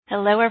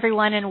Hello,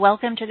 everyone, and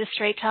welcome to the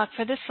Straight Talk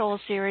for the Soul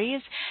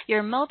series,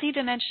 your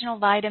multidimensional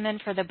vitamin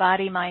for the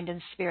body, mind,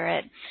 and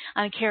spirit.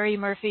 I'm Carrie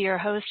Murphy, your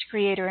host,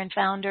 creator, and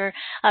founder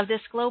of this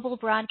global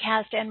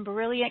broadcast and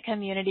brilliant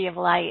community of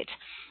light.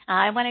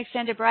 I want to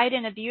extend a bright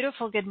and a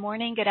beautiful good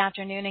morning, good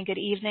afternoon, and good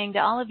evening to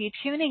all of you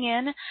tuning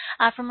in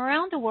from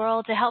around the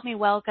world to help me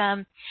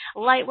welcome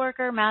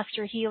Lightworker,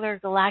 Master Healer,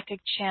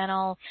 Galactic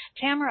Channel.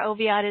 Tamara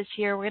Oviatt is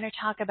here. We're going to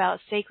talk about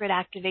sacred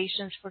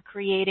activations for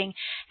creating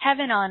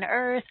heaven on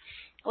earth.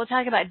 We'll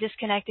talk about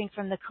disconnecting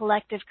from the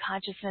collective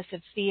consciousness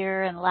of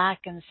fear and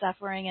lack and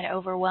suffering and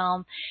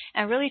overwhelm,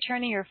 and really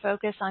turning your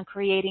focus on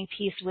creating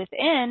peace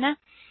within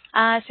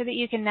so that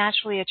you can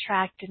naturally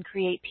attract and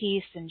create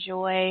peace and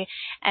joy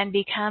and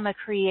become a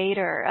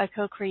creator, a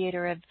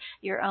co-creator of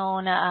your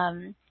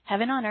own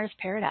heaven on earth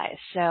paradise.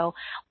 So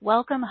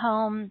welcome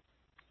home,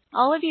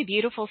 all of you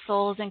beautiful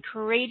souls and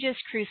courageous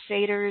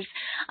crusaders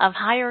of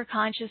higher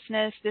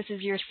consciousness. This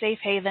is your safe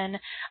haven,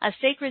 a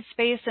sacred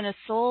space and a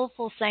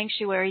soulful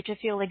sanctuary to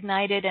feel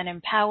ignited and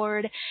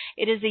empowered.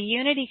 It is a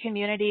unity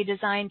community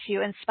designed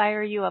to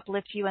inspire you,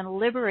 uplift you, and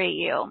liberate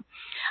you.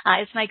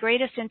 It's my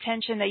greatest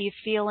intention that you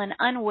feel an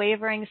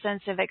unwavering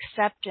sense of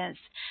acceptance,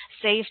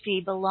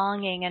 safety,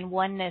 belonging, and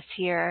oneness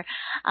here.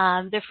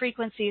 The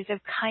frequencies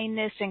of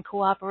kindness and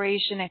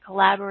cooperation and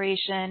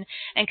collaboration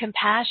and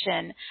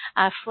compassion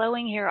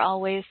flowing here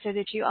always, so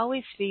that you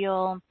always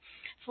feel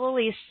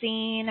fully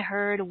seen,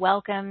 heard,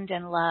 welcomed,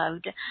 and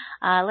loved.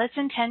 Let's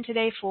intend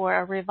today for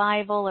a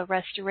revival, a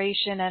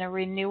restoration, and a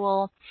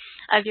renewal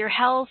of your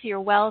health,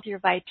 your wealth, your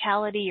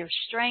vitality, your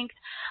strength,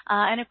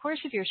 and of course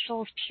of your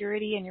soul's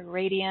purity and your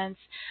radiance.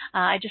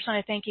 I just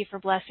want to thank you for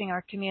blessing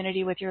our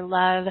community with your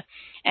love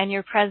and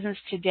your presence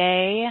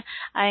today.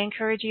 I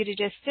encourage you to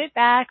just sit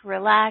back,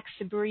 relax,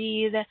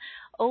 breathe,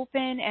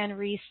 open, and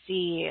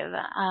receive.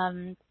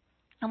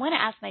 I want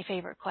to ask my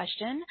favorite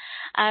question.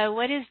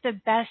 What is the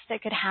best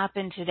that could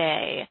happen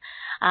today?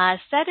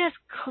 Set a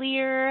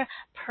clear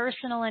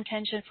personal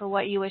intention for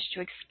what you wish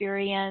to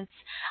experience.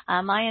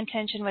 My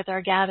intention with our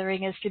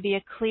gathering is to be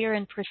a clear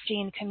and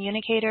pristine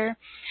communicator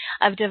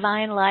of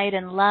divine light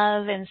and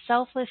love and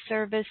selfless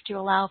service to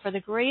allow for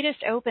the greatest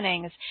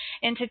openings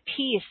into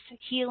peace,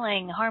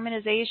 healing,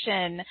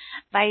 harmonization,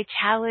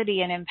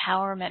 vitality, and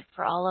empowerment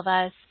for all of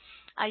us.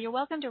 You're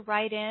welcome to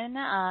write in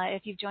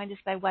if you've joined us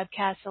by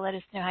webcast, so let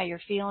us know how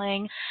you're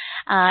feeling.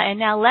 And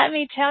now let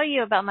me tell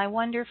you about my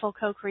wonderful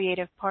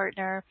co-creative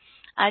partner.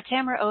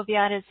 Tamara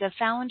Oviatt is the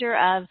founder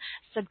of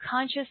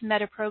Subconscious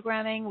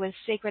Metaprogramming with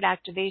Sacred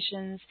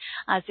Activations.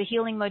 It's a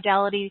healing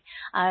modality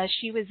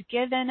she was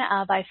given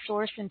by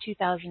Source in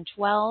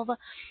 2012.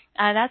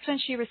 That's when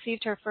she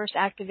received her first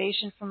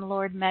activation from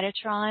Lord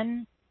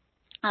Metatron.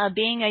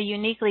 Being a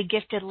uniquely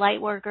gifted light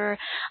worker,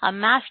 a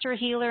master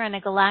healer, and a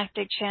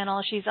galactic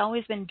channel, she's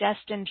always been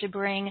destined to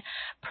bring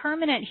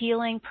permanent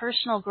healing,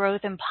 personal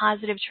growth, and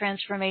positive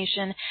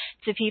transformation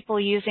to people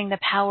using the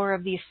power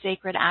of these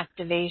sacred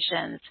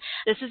activations.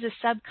 This is a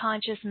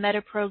subconscious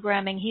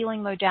metaprogramming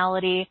healing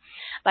modality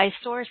by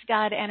source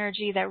God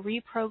energy that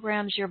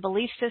reprograms your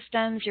belief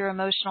systems, your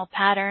emotional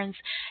patterns,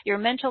 your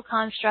mental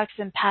constructs,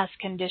 and past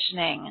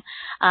conditioning.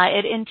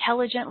 It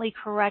intelligently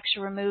corrects,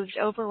 removes,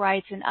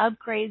 overwrites, and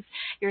upgrades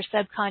your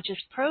subconscious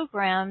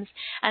programs,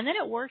 and then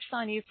it works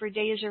on you for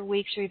days or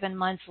weeks or even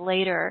months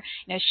later,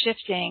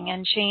 shifting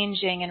and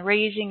changing and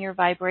raising your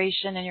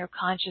vibration and your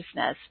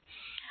consciousness.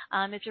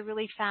 It's a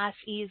really fast,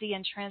 easy,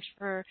 and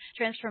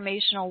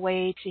transformational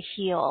way to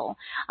heal.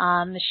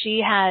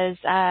 She has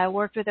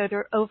worked with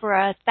over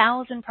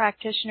 1,000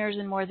 practitioners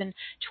in more than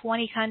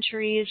 20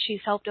 countries.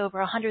 She's helped over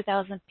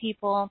 100,000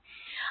 people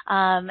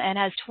and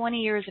has 20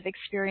 years of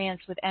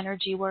experience with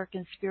energy work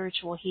and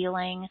spiritual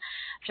healing.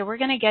 So we're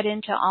going to get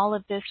into all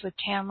of this with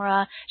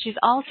Tamara. She's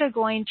also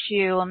going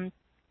to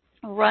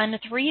run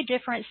 3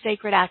 different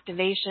sacred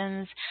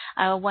activations,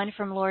 one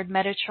from Lord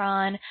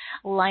Metatron,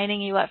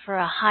 lining you up for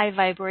a high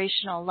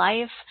vibrational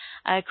life,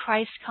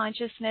 Christ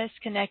consciousness,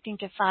 connecting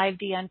to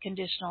 5D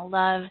unconditional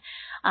love,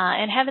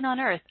 and heaven on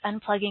earth,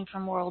 unplugging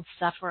from world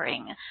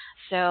suffering.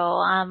 So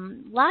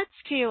lots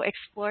to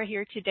explore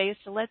here today,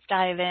 so let's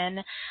dive in.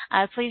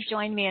 Please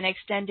join me in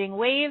extending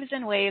waves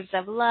and waves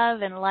of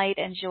love and light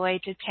and joy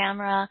to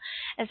Tamara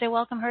as I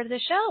welcome her to the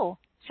show.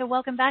 So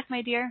welcome back,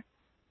 my dear.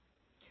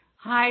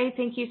 Hi,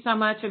 thank you so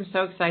much. I'm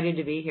so excited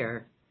to be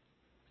here.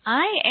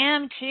 I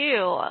am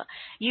too.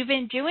 You've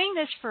been doing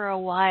this for a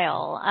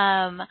while.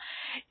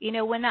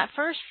 When that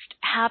first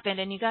happened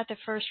and you got the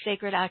first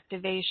sacred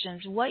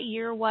activations, what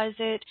year was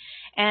it?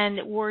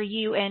 And were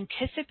you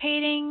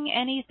anticipating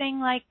anything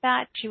like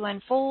that to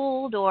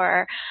unfold,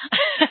 or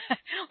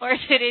or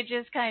did it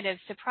just kind of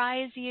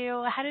surprise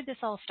you? How did this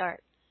all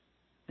start?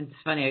 It's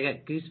funny. I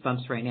got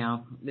goosebumps right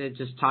now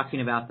just talking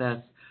about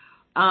this.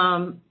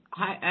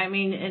 I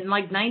mean, in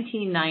like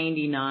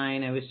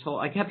 1999,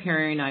 I kept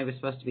hearing I was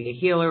supposed to be a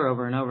healer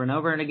over and over and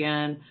over and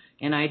again.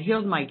 And I had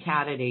healed my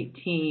cat at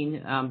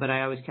 18, but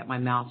I always kept my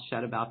mouth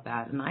shut about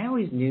that. And I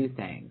always knew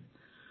things.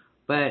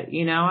 But,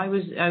 I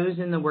was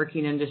in the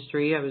working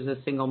industry. I was a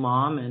single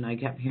mom, and I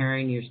kept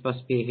hearing, you're supposed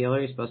to be a healer,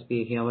 you're supposed to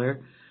be a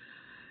healer.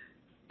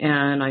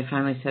 And I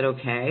finally said,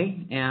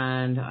 okay.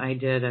 And I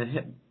did a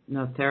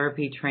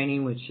hypnotherapy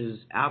training, which is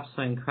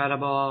absolutely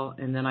incredible.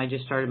 And then I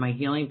just started my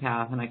healing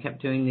path, and I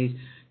kept doing these,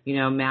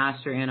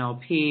 master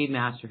NLP,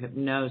 master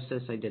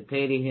hypnosis. I did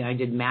theta healing. I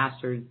did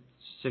master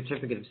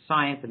certificate of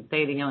science and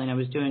theta healing. I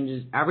was doing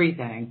just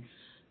everything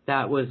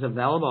that was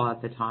available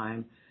at the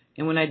time.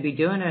 And when I'd be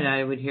doing it,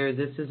 I would hear,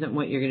 this isn't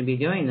what you're going to be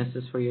doing. This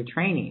is for your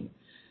training.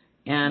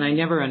 And I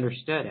never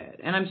understood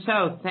it. And I'm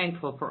so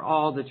thankful for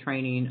all the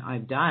training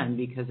I've done,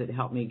 because it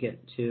helped me get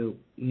to,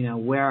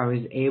 where I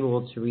was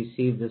able to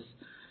receive this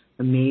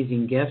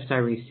amazing gift I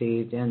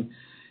received. And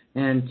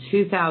in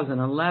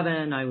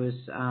 2011, I was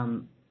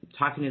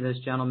talking to this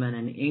gentleman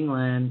in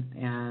England,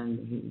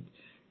 and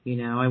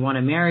I want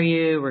to marry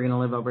you. We're going to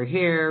live over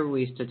here.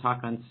 We used to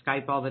talk on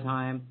Skype all the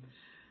time.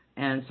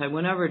 And so I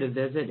went over to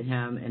visit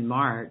him in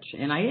March,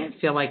 and I didn't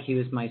feel like he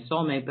was my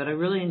soulmate, but I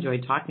really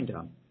enjoyed talking to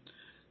him.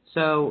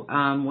 So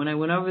when I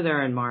went over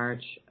there in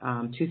March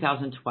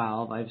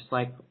 2012, I was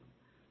like,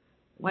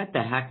 what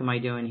the heck am I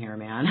doing here,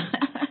 man?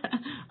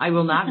 I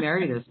will not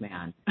marry this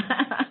man.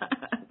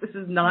 This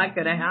is not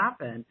going to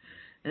happen.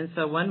 And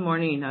so one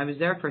morning, I was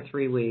there for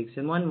 3 weeks,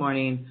 and one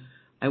morning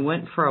I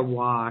went for a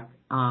walk,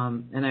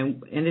 and I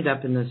ended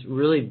up in this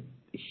really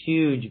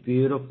huge,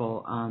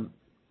 beautiful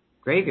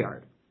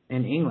graveyard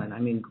in England. I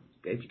mean,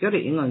 if you go to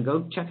England,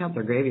 go check out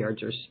their graveyards.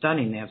 They're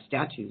stunning. They have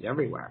statues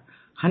everywhere,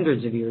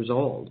 hundreds of years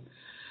old.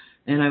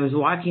 And I was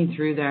walking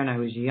through there, and I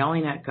was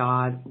yelling at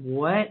God,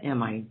 what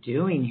am I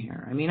doing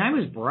here? I mean, I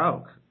was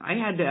broke. I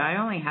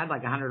only had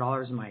like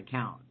 $100 in my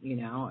account,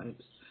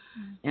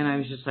 and I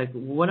was just like,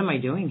 what am I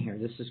doing here?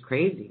 This is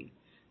crazy.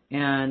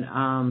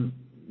 And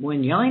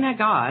when yelling at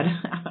God,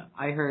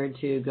 I heard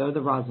to go to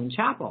the Roslyn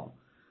Chapel.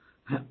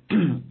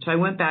 So I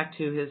went back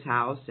to his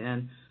house,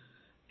 and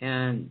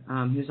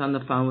he was on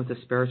the phone with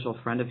a spiritual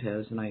friend of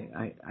his, and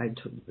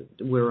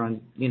we were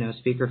on,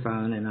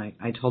 speakerphone, and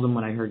I told him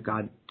what I heard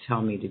God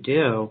tell me to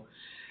do.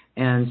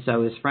 And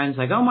so his friend's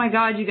like, oh my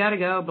God, you got to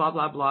go, blah,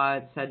 blah, blah.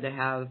 It said to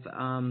have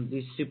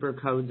these super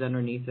codes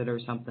underneath it or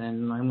something.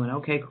 And I went,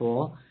 okay,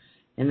 cool.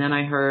 And then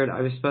I heard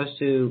I was supposed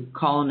to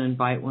call and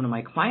invite one of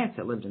my clients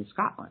that lived in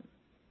Scotland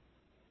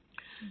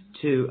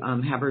to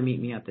have her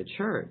meet me at the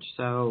church.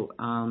 So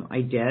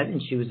I did,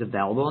 and she was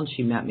available, and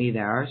she met me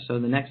there. So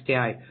the next day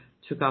I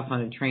took off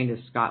on a train to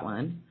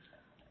Scotland,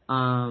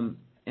 and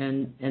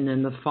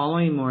then the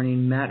following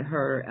morning met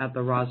her at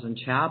the Roslyn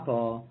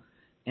Chapel,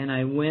 and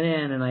I went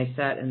in and I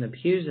sat in the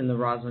pews in the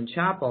Roslyn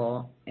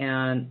Chapel,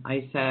 and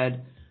I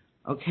said,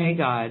 okay,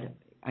 God,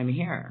 I'm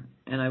here.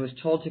 And I was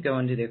told to go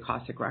into the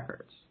Akashic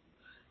Records.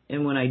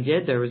 And when I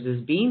did, there was this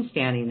being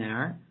standing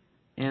there,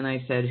 and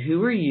I said,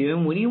 who are you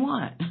and what do you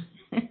want?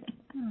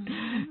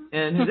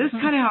 And this is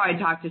kind of how I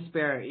talk to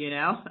Spirit,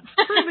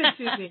 prove it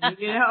to me,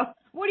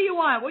 what do you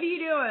want? What are you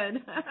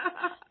doing?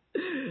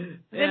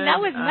 Then that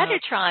was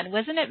Metatron,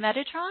 wasn't it?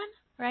 Metatron,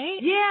 right?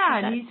 Yeah,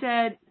 and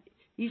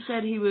he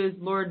said he was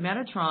Lord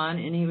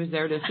Metatron, and he was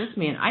there to assist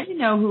me, and I didn't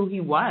know who he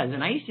was,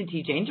 and I used to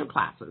teach angel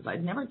classes.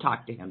 I'd never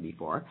talked to him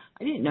before.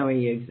 I didn't know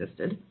he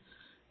existed,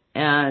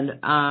 and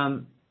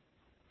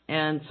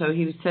so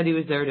he said he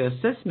was there to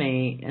assist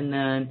me, and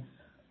then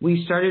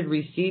we started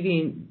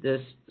receiving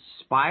this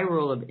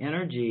spiral of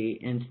energy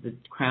into the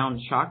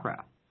crown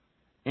chakra.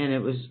 And it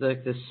was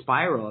like this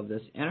spiral of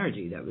this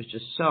energy that was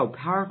just so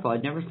powerful.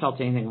 I'd never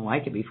felt anything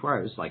like it before.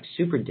 I was like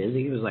super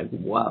dizzy. It was like,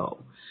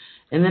 whoa.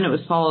 And then it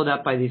was followed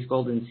up by these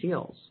golden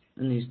seals.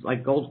 And these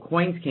like gold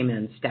coins came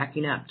in,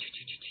 stacking up.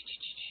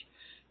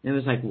 And it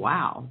was like,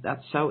 wow,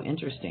 that's so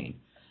interesting.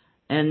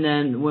 And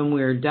then when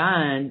we were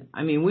done,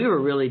 I mean, we were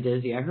really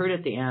dizzy. I heard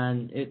at the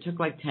end, it took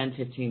like 10,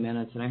 15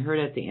 minutes, and I heard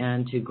at the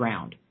end to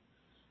ground.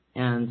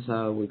 And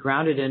so we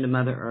grounded into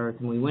Mother Earth,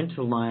 and we went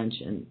to lunch,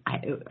 and I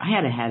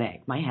had a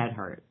headache. My head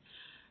hurt.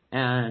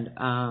 And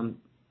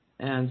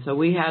so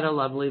we had a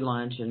lovely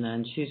lunch, and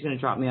then she's going to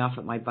drop me off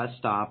at my bus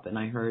stop, and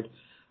I heard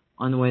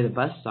on the way to the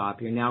bus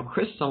stop, you're now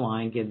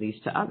crystalline, give these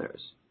to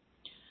others.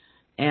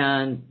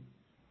 And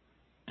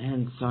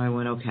so I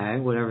went, okay,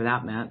 whatever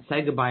that meant.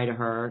 Said goodbye to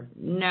her.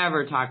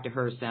 Never talked to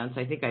her since.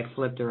 I think I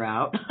flipped her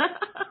out.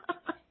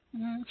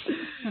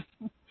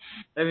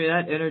 I mean,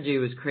 that energy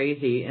was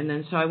crazy. And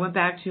then so I went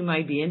back to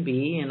my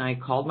B&B, and I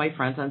called my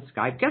friends on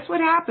Skype. Guess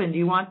what happened? Do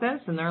you want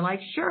this? And they're like,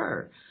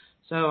 sure.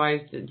 So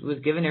I was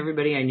giving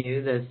everybody I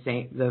knew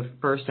the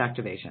first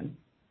activation.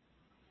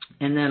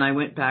 And then I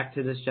went back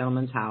to this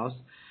gentleman's house,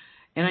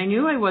 and I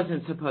knew I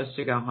wasn't supposed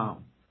to go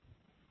home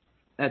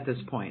at this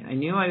point. I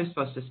knew I was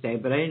supposed to stay,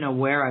 but I didn't know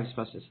where I was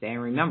supposed to stay.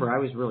 And remember, I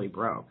was really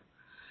broke.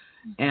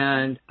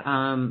 And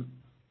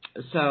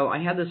so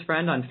I had this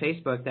friend on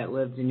Facebook that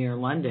lived near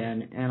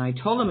London, and I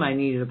told him I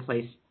needed a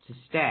place to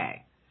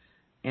stay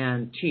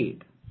and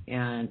cheap.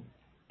 And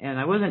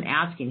I wasn't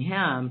asking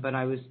him, but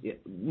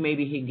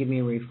maybe he'd give me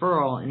a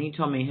referral. And he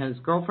told me his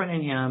girlfriend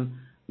and him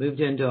moved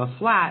into a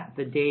flat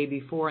the day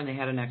before, and they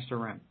had an extra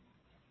room.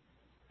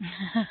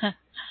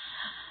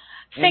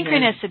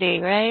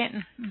 Synchronicity, right?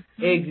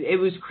 It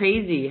was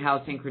crazy how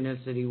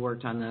synchronicity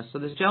worked on this. So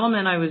this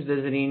gentleman I was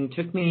visiting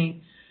took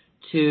me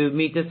to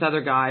meet this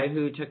other guy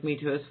who took me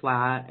to his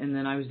flat, and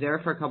then I was there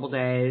for a couple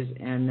days,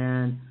 and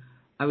then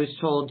I was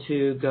told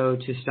to go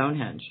to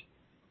Stonehenge.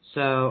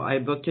 So I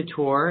booked a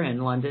tour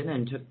in London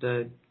and took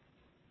the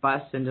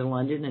bus into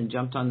London and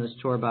jumped on this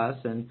tour bus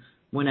and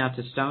went out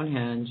to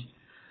Stonehenge.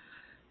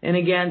 And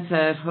again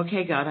said,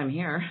 okay, God, I'm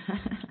here.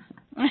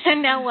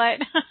 Now what?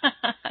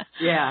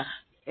 Yeah.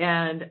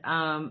 And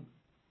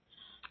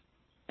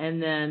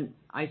then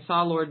I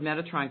saw Lord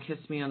Metatron kiss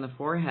me on the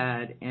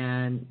forehead,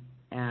 and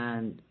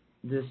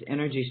this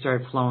energy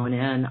started flowing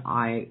in.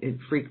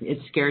 It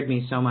scared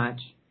me so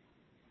much.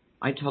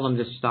 I told him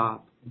to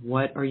stop.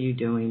 What are you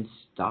doing?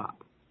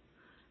 Stop.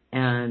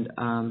 And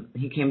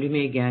he came to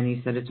me again.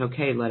 He said, it's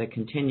okay, let it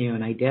continue.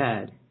 And I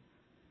did.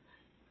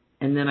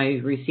 And then I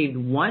received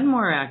one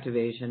more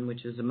activation,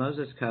 which is the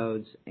Moses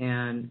codes.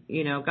 And,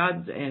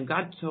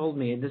 God told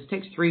me this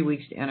takes 3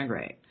 weeks to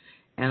integrate.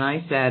 And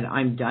I said,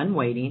 I'm done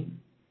waiting.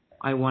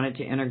 I wanted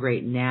to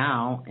integrate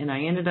now. And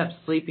I ended up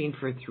sleeping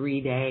for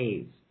 3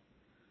 days.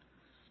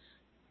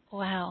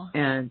 Wow.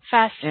 And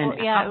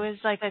it was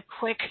like a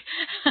quick.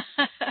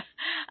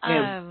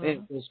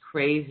 It was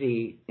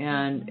crazy.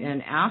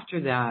 And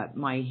after that,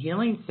 my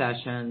healing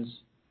sessions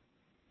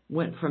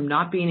went from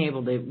not being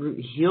able to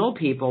heal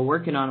people,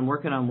 working on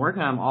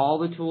them, all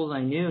the tools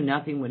I knew,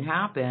 nothing would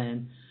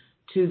happen,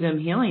 to them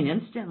healing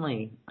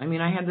instantly. I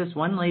mean, I had this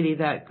one lady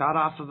that got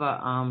off of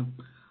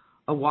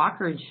a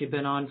walker, and she'd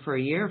been on for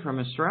a year from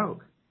a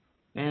stroke.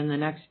 And the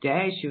next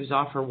day, she was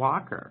off her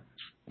walker.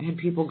 I had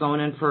people going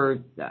in for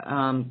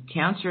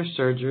cancer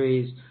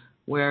surgeries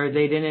where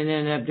they didn't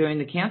end up doing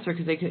the cancer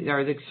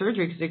or the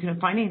surgery because they couldn't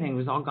find anything. It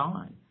was all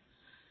gone.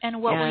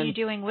 And what were you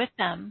doing with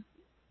them?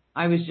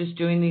 I was just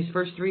doing these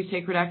first 3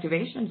 sacred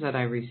activations that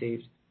I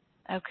received.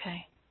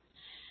 Okay.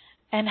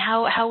 And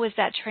how was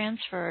that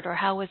transferred, or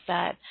how was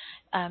that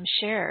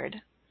shared?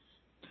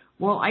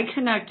 Well, I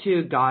connect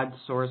to God's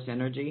source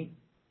energy,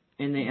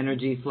 and the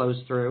energy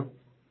flows through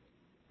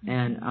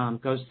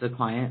and goes to the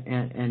client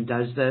and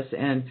does this.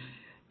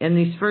 And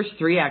these first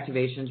 3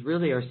 activations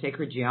really are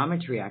sacred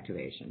geometry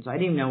activations. I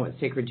didn't even know what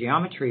sacred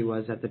geometry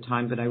was at the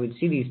time, but I would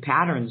see these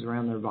patterns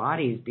around their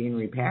bodies being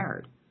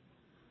repaired.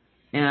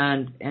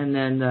 And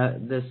then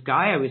this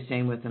guy I was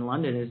staying with in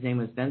London, his name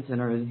was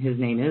Vincent, or his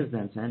name is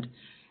Vincent.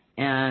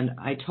 And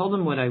I told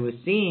him what I was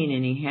seeing,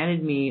 and he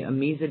handed me a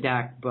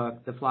Mesodac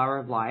book, The Flower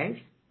of Life.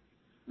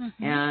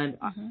 And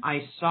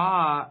I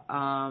saw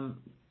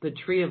the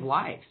Tree of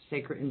Life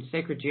in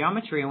sacred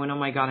geometry. I went, oh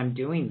my God, I'm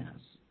doing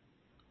this.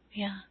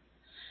 Yeah.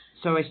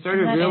 So I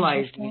started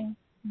realizing,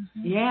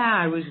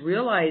 I was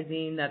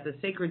realizing that the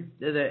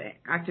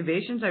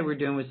activations I were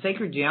doing was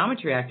sacred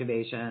geometry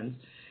activations.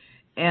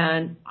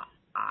 And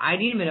I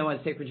didn't even know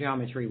what sacred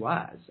geometry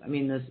was. I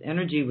mean, this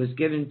energy was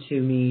given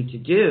to me to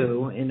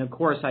do, and of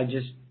course I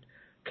just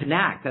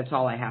connect. That's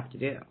all I have to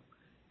do.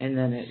 And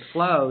then it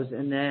flows,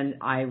 and then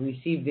I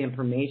receive the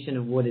information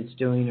of what it's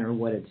doing or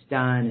what it's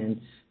done,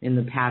 and in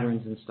the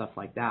patterns and stuff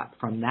like that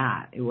from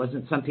that. It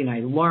wasn't something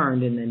I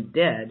learned and then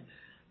did.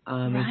 As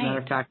a matter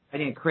of fact, I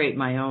didn't create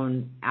my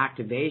own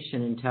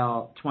activation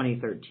until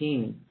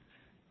 2013.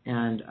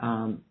 And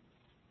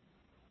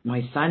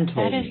my son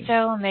told me. That is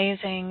so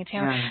amazing,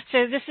 Tamara. Yeah.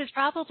 So this is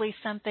probably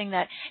something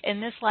that in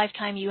this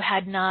lifetime you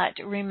had not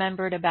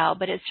remembered about,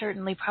 but it's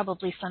certainly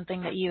probably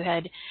something that you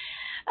had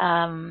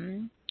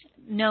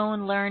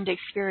known, learned,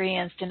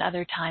 experienced in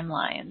other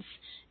timelines.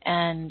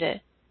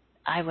 And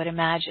I would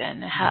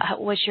imagine,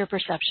 what's your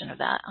perception of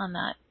that, on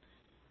that?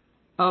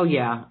 Oh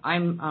yeah,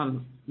 I'm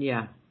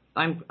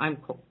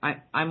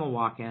a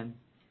walk-in.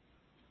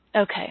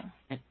 Okay.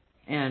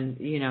 And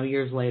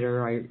years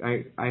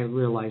later, I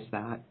realized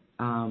that.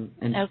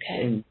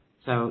 And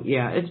so,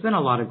 yeah, it's been a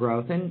lot of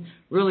growth. And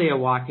really a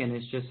walk-in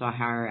is just a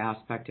higher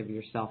aspect of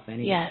yourself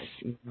anyway.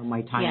 Yes.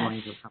 My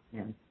timelines are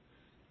coming in.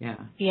 Yeah.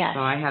 Yes.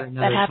 So I had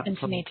another that happened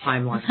to me too.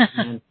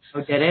 timeline.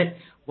 Oh, did it?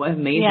 What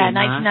amazing, Yeah,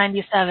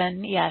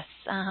 1997. Yes.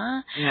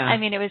 Yeah. I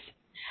mean, it was,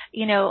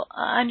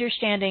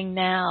 understanding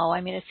now,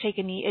 I mean,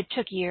 it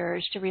took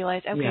years to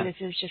realize, okay, this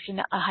is just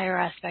a higher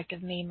aspect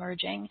of me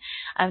merging,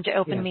 to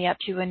open me up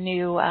to a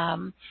new,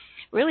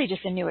 really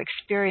just a new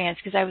experience,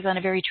 because I was on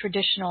a very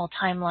traditional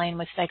timeline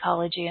with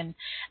psychology and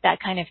that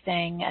kind of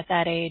thing at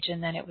that age.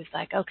 And then it was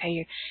like,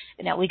 okay,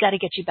 we got to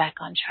get you back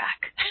on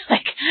track.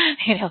 Like,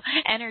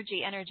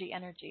 energy.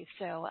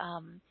 So,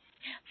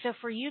 so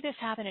for you, this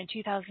happened in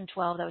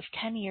 2012. That was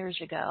 10 years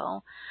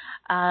ago.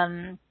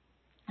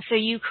 So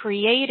you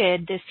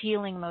created this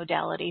healing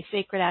modality,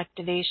 sacred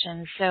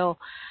activation. So,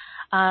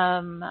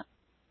 so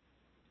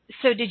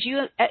did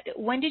you?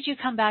 When did you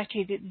come back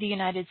to the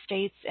United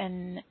States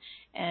and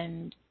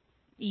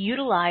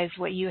utilize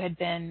what you had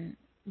been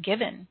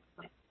given?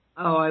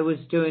 Oh, I was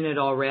doing it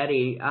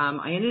already.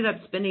 I ended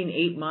up spending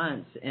 8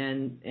 months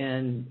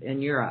in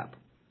Europe.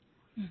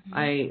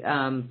 I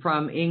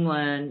from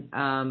England.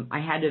 I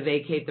had to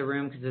vacate the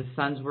room because the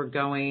sons were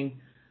going.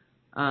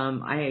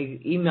 I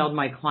emailed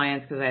my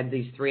clients because I had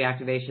these 3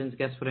 activations.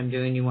 Guess what I'm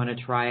doing? You want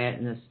to try it?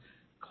 And this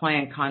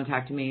client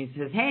contacted me and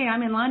says, hey,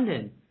 I'm in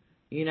London.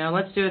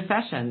 let's do a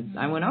session.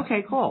 I went,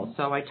 okay, cool.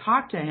 So I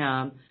talked to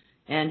him,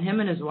 and him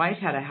and his wife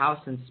had a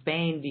house in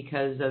Spain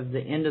because of the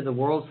end of the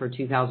world for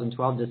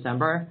 2012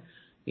 December.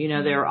 They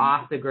were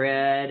off the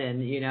grid,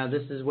 and,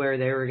 this is where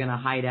they were going to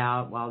hide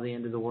out while the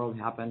end of the world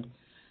happened.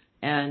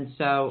 And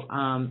so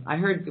I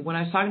heard, when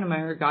I was talking to him, I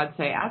heard God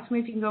say, ask me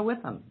if you can go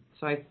with them.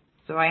 So I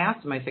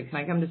asked him, I said, can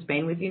I come to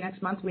Spain with you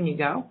next month when you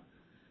go?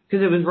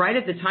 Because it was right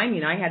at the time,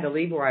 I had to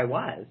leave where I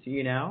was,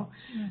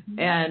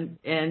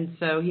 And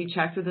so he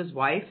checked with his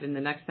wife, and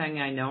the next thing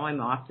I know,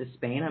 I'm off to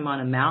Spain. I'm on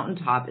a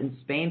mountaintop in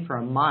Spain for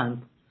a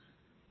month,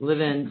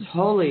 living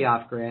totally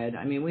off grid.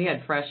 I mean, we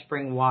had fresh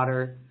spring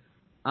water.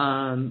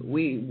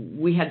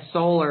 We had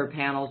solar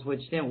panels,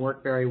 which didn't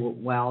work very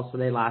well, so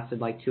they lasted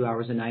like 2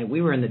 hours a night.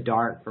 We were in the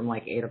dark from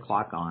like 8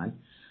 o'clock on.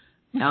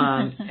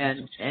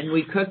 And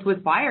we cooked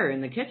with fire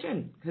in the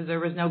kitchen because there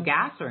was no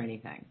gas or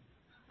anything.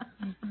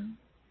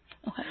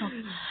 Wow.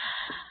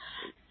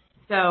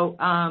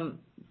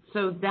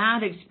 So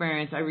that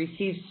experience, I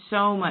received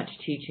so much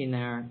teaching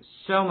there,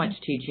 so much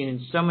teaching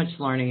and so much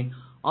learning.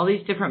 All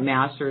these different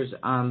masters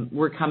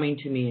were coming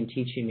to me and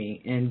teaching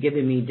me and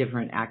giving me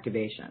different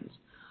activations.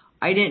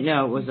 I didn't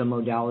know it was a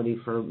modality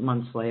for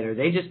months later.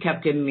 They just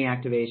kept giving me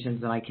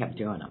activations, and I kept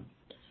doing them.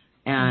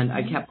 And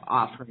I kept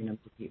offering them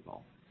to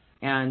people.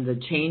 And the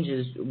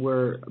changes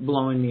were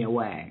blowing me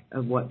away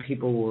of what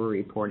people were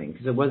reporting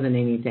because it wasn't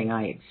anything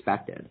I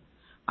expected.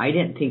 I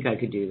didn't think I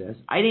could do this.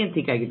 I didn't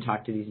think I could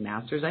talk to these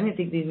masters. I didn't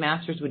think these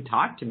masters would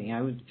talk to me.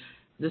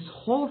 This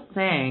whole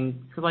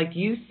thing, like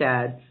you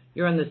said,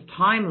 you're on this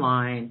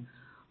timeline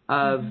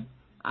of,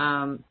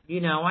 I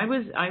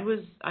was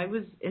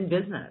in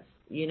business.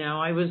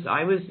 I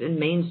was in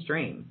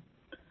mainstream.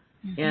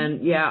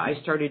 And I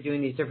started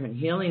doing these different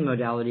healing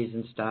modalities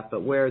and stuff,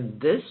 but where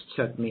this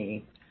took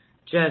me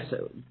just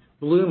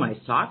blew my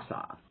socks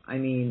off. I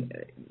mean,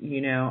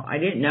 I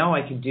didn't know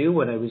I could do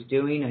what I was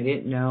doing. I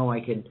didn't know I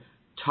could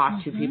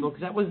talk to people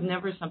because that was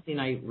never something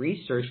I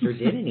researched or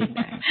did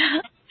anything.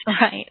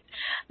 Right.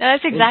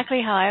 That's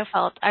exactly how I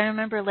felt. I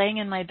remember laying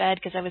in my bed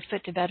because I was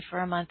put to bed for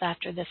a month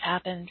after this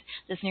happened,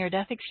 this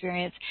near-death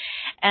experience.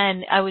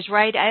 And I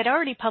had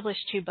already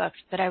published 2 books,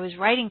 but I was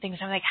writing things.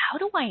 I'm like, how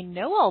do I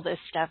know all this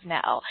stuff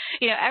now?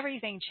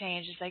 Everything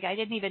changed. It's like I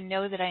didn't even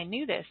know that I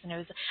knew this. And I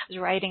was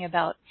writing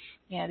about,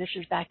 this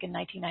was back in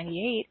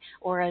 1998,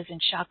 auras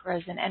and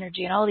chakras and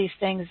energy and all these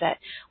things that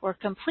were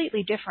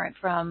completely different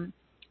from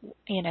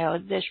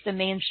the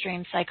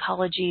mainstream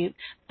psychology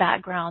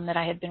background that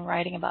I had been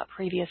writing about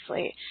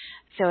previously.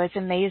 So it's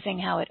amazing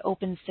how it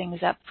opens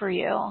things up for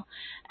you.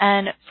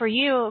 And for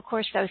you, of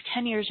course, that was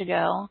 10 years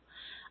ago.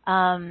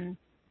 How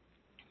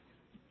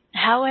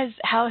has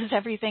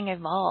everything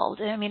evolved?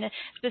 I mean,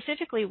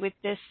 specifically with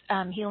this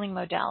healing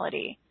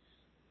modality.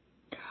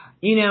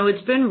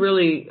 It's been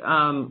really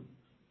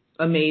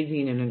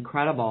amazing and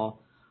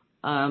incredible.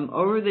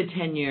 Over the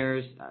 10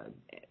 years,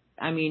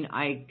 I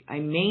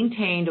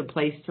maintained a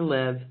place to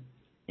live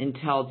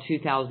until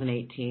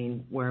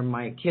 2018 where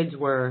my kids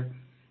were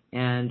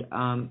and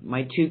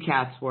my 2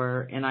 cats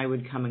were, and I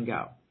would come and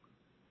go.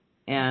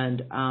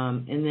 And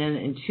then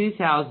in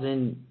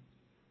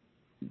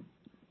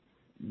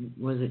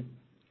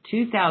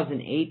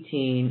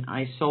 2018,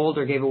 I sold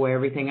or gave away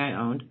everything I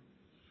owned.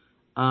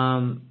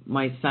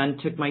 My son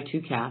took my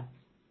 2 cats,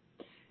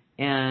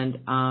 and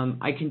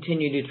I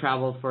continued to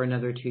travel for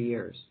another 2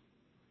 years.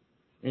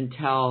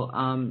 Until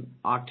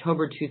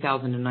October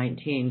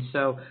 2019.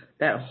 So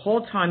that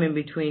whole time in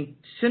between,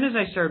 as soon as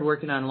I started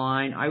working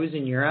online, I was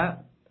in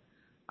Europe.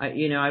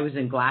 I was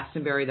in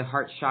Glastonbury, the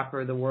heart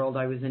chakra of the world.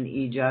 I was in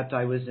Egypt.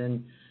 I was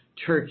in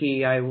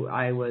Turkey.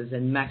 I was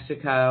in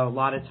Mexico, a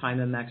lot of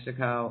time in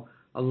Mexico,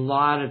 a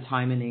lot of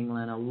time in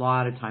England, I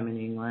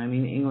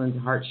mean, England's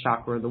the heart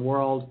chakra of the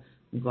world,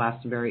 in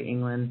Glastonbury,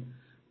 England,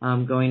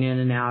 going in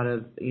and out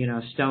of,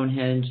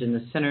 Stonehenge in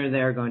the center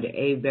there, going to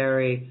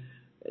Avebury,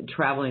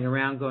 traveling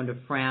around, going to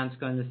France,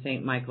 going to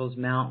St. Michael's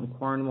Mount in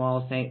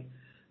Cornwall,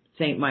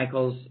 St.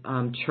 Michael's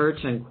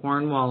Church in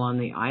Cornwall on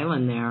the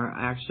island there.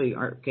 Actually,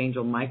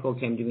 Archangel Michael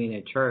came to me in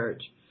a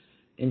church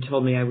and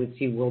told me I would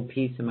see world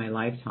peace in my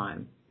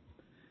lifetime.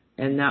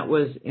 And that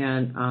was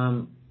in,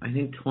 I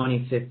think,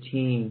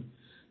 2015.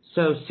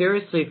 So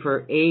seriously,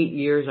 for 8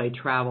 years, I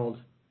traveled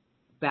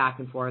back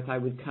and forth. I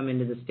would come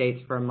into the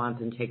States for a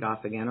month and take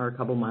off again, or a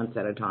couple months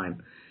at a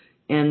time.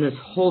 And this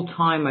whole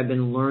time I've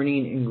been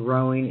learning and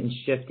growing and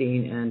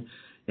shifting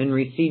and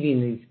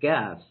receiving these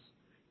gifts.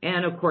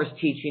 And, of course,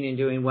 teaching and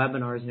doing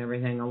webinars and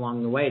everything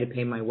along the way to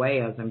pay my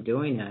way as I'm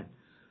doing it.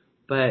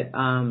 But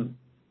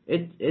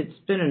it's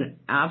been an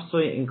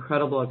absolutely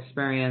incredible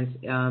experience.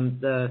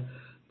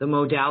 The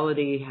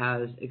modality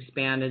has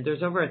expanded.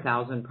 There's over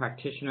 1,000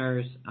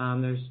 practitioners.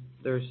 There's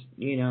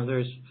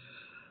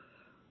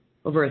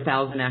over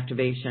 1,000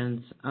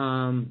 activations.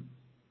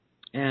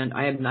 And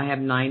I have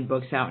 9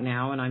 books out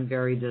now, and I'm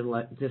very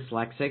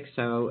dyslexic,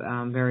 so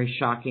very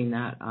shocking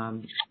that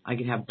I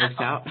can have books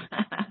out.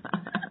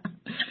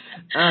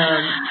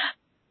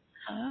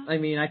 I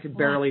mean, I could Wow.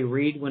 barely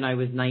read when I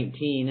was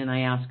 19, and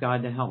I asked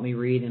God to help me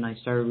read, and I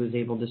was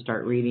able to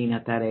start reading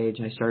at that age.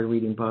 I started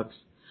reading books.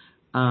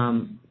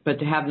 But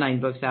to have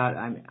 9 books out,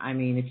 I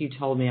mean, if you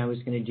told me I was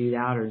going to do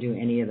that or do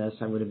any of this,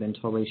 I would have been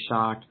totally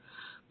shocked.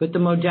 But the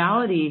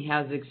modality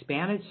has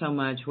expanded so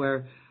much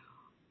where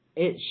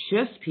it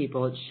shifts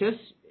people. It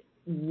shifts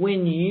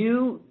when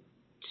you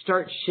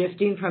start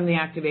shifting from the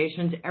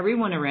activations,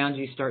 everyone around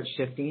you starts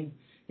shifting,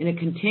 and it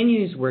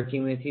continues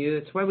working with you.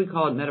 It's why we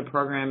call it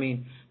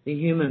metaprogramming, the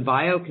human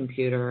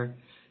biocomputer,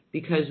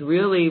 because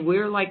really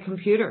we're like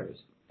computers,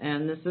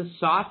 and this is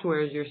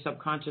software is your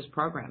subconscious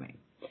programming.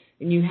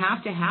 And you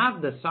have to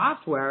have the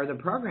software, the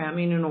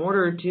programming, in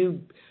order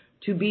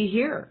to be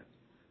here.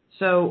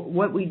 So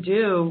what we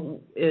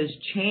do is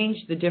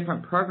change the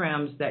different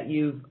programs that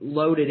you've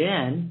loaded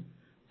in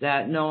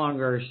that no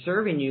longer are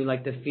serving you,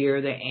 like the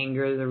fear, the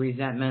anger, the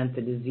resentment,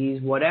 the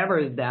disease,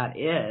 whatever that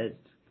is,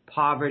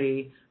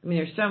 poverty. I mean,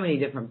 there's so many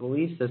different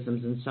belief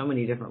systems and so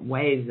many different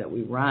ways that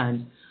we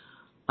run.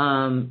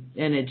 And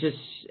it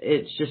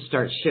just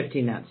starts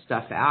shifting that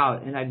stuff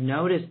out. And I've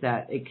noticed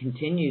that it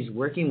continues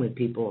working with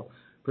people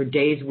for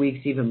days, weeks,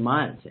 even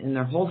months, and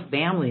their whole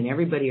family and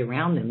everybody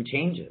around them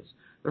changes.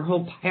 Their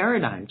whole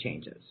paradigm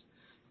changes.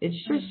 It's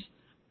just,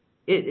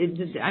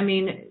 I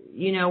mean,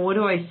 you know, what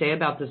do I say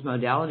about this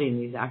modality and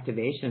these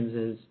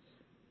activations is,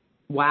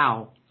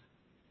 wow.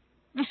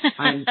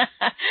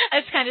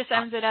 That kind of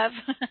sums it up.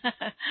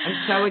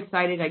 I'm so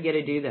excited I get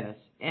to do this.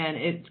 And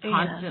it's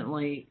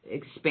constantly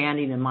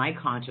expanding in my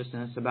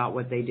consciousness about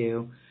what they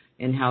do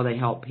and how they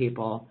help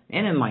people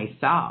and in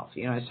myself.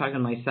 You know, I was talking to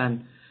my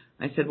son.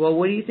 I said, well,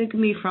 what do you think of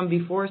me from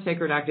before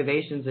Sacred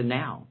Activations and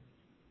now?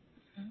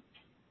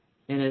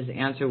 Mm-hmm. And his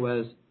answer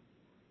was,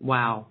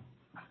 wow.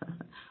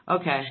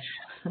 Okay.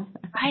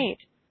 Right.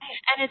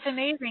 And it's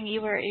amazing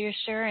you're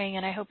sharing,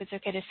 and I hope it's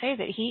okay to say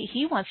that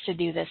he wants to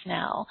do this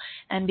now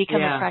and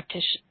become a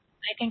practitioner.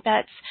 I think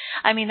that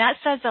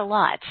says a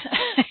lot,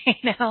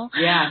 you know?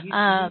 Yeah,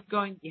 he's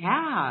going,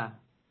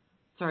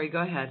 Sorry,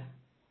 go ahead.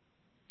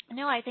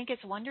 No, I think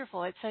it's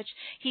wonderful.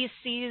 He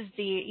sees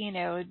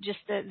just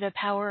the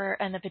power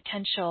and the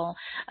potential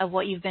of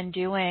what you've been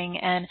doing.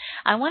 And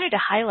I wanted to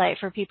highlight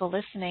for people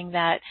listening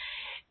that,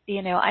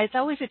 it's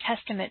always a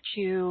testament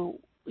to,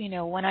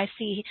 when I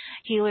see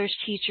healers,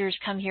 teachers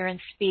come here and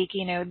speak,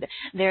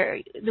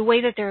 the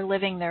way that they're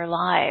living their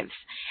lives.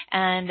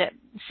 And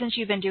since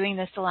you've been doing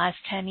this the last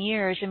 10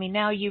 years,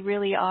 now you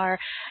really are,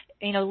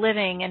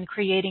 living and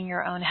creating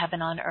your own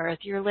heaven on earth.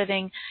 You're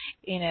living,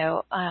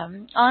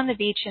 on the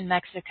beach in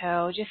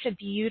Mexico, just a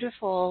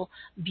beautiful,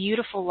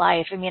 beautiful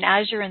life.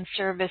 As you're in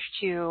service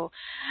to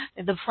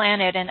the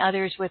planet and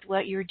others with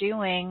what you're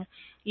doing,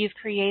 you've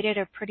created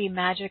a pretty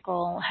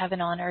magical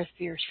heaven on earth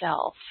for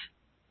yourself.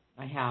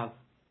 I have.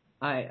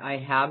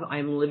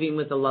 I'm living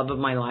with the love of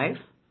my life.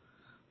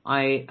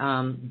 I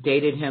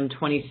dated him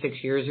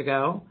 26 years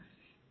ago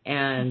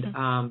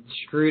and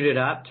screwed it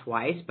up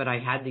twice, but I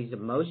had these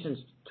emotions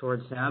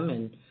towards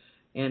him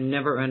and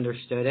never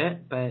understood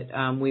it. But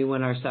we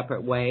went our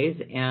separate ways.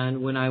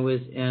 And when I was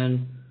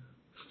in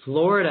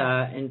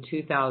Florida in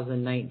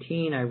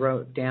 2019, I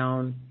wrote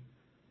down,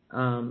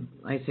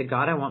 I said,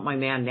 God, I want my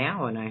man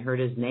now. And I heard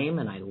his name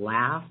and I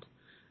laughed.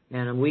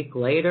 And a week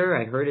later,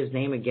 I heard his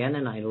name again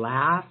and I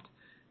laughed.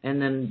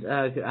 And then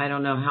I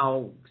don't know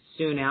how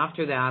soon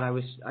after that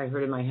I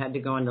heard in my head to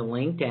go into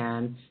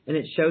LinkedIn, and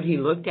it showed he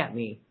looked at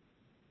me.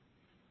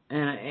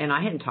 And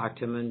I hadn't talked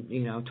to him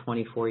in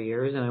 24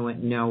 years, and I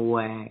went, no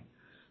way.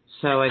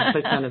 So I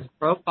clicked on his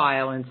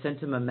profile and sent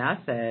him a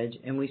message,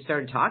 and we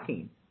started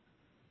talking.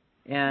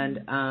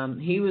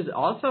 And he was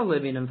also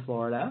living in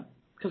Florida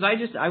because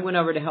I went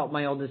over to help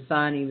my oldest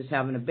son. He was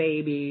having a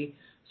baby,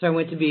 so I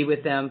went to be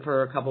with them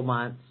for a couple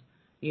months,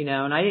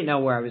 and I didn't know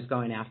where I was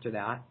going after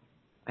that.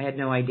 I had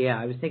no idea.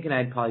 I was thinking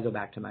I'd probably go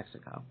back to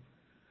Mexico.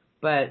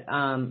 But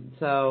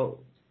so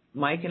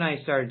Mike and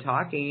I started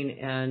talking,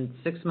 and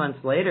 6 months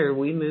later,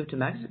 we moved to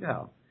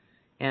Mexico.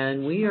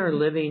 And we are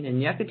living in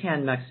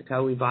Yucatan,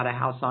 Mexico. We bought a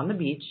house on the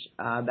beach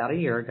about a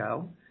year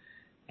ago.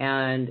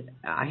 And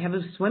I have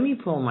a swimming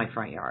pool in my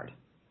front yard.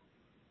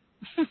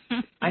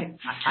 I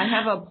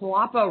have a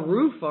palapa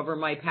roof over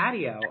my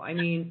patio. I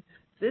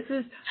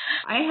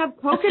have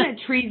coconut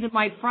trees in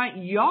my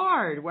front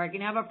yard where I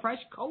can have a fresh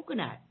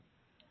coconut.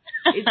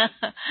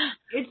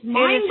 It's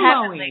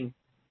mind-blowing.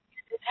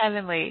 It's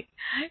heavenly.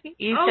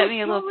 You sent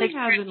me a little picture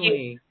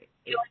heavenly. of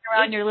you going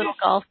around your little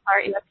golf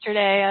cart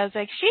yesterday. I was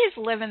like, she's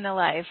living the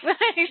life.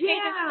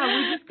 Yeah,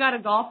 we just got a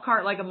golf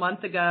cart like a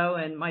month ago,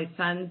 and my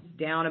son's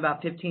down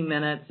about 15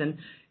 minutes, and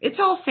it's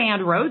all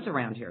sand roads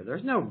around here.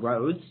 There's no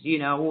roads,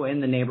 in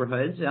the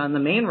neighborhoods. On the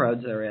main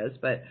roads there is,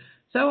 but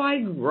so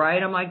I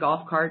ride on my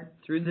golf cart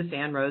through the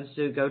sand roads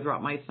to go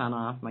drop my son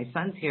off. My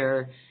son's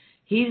here.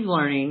 He's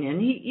learning,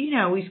 and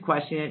he's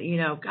questioning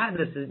it. God,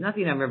 this is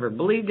nothing I've ever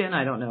believed in.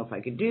 I don't know if I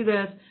could do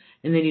this.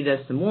 And then he does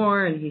some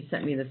more, and he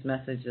sent me this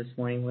message this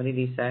morning. What did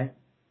he say?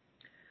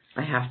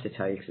 I have to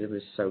tell you because it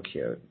was so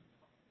cute.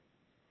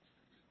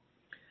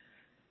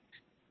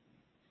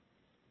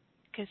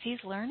 Because he's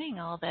learning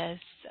all this.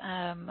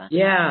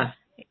 Yeah.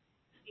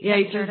 Yeah,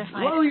 he says,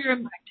 certified. whoa,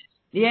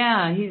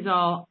 he's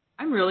all,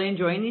 I'm really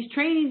enjoying these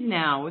trainings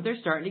now. They're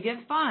starting to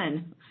get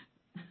fun.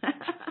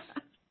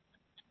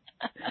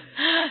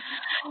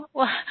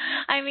 Well,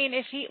 I mean,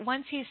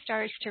 once he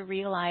starts to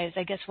realize,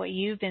 I guess, what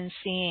you've been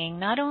seeing,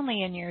 not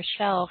only in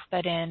yourself,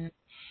 but in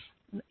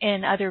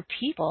other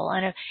people,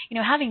 and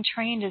having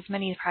trained as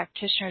many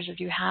practitioners as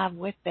you have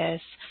with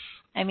this,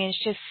 I mean,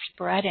 it's just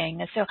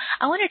spreading. So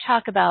I want to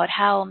talk about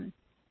how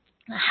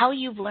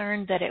you've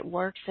learned that it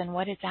works and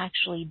what it's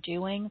actually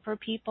doing for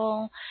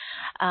people.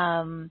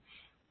 How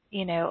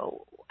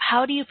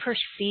do you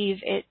perceive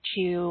it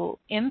to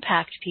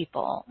impact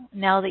people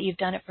now that you've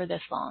done it for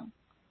this long?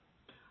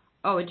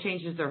 Oh, it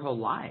changes their whole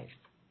life.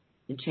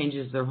 It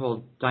changes their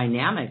whole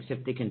dynamics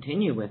if they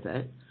continue with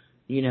it.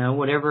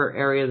 Whatever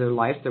area of their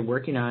life they're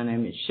working on, I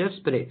mean, it shifts,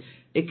 but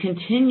it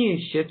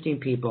continues shifting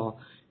people.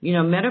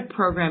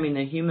 Metaprogramming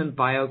the human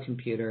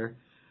biocomputer,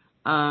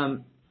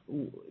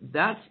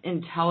 that's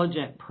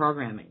intelligent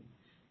programming.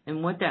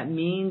 And what that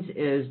means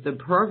is the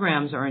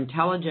programs are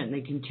intelligent and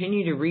they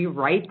continue to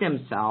rewrite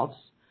themselves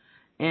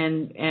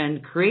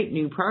and create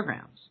new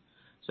programs.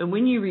 So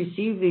when you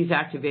receive these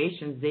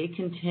activations, they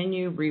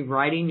continue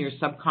rewriting your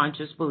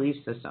subconscious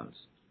belief systems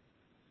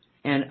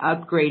and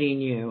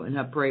upgrading you and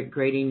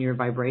upgrading your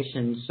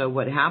vibrations. So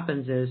what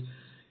happens is,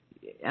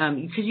 because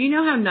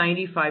how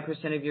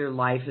 95% of your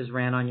life is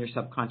ran on your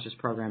subconscious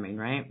programming,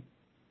 right?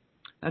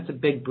 That's a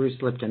big Bruce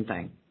Lipton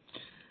thing.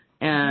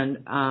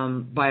 And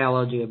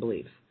biology of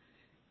belief.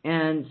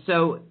 And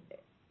so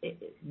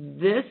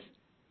this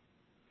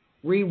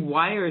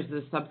rewires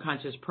the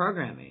subconscious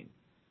programming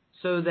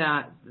so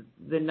that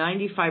the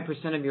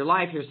 95% of your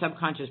life, your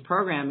subconscious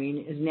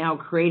programming, is now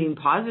creating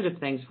positive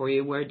things for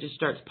you where it just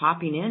starts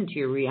popping into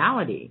your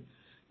reality.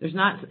 There's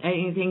not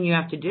anything you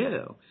have to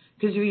do.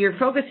 Because you're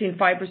focusing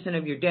 5%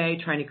 of your day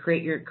trying to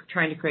create.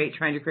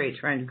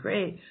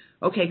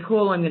 Okay,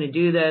 cool, I'm going to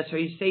do this. Or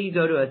you say you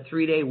go to a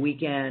 3-day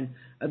weekend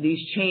of these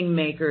chain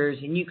makers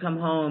and you come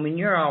home and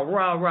you're all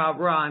rah,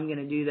 I'm going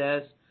to do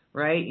this,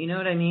 right? You know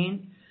what I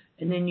mean?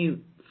 And then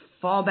you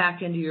fall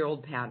back into your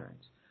old patterns.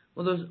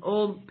 Well, those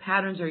old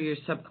patterns are your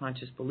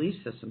subconscious belief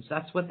systems.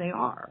 That's what they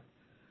are.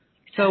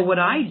 So what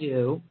I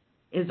do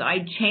is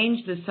I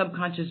change the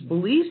subconscious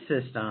belief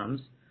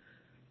systems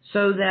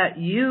so that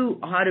you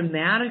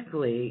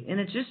automatically, and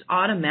it's just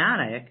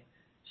automatic,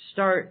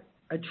 start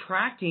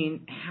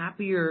attracting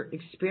happier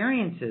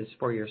experiences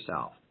for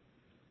yourself.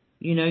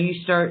 You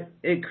start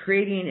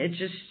it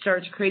just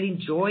starts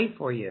creating joy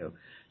for you.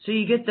 So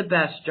you get the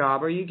best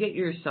job, or you get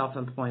your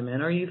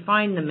self-employment, or you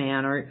find the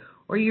man, or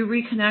you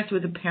reconnect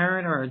with a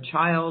parent or a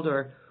child,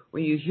 or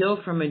you heal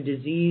from a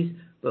disease.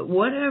 But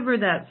whatever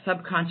that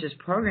subconscious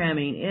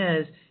programming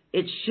is,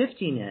 it's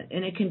shifting it,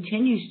 and it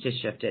continues to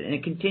shift it, and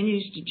it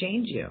continues to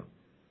change you.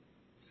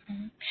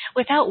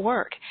 Without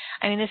work.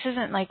 I mean, this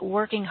isn't like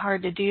working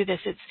hard to do this.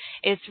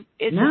 It's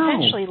No.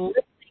 essentially listening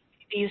to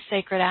these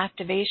sacred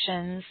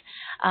activations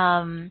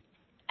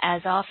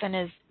as often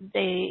as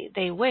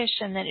they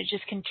wish, and then it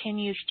just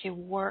continues to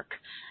work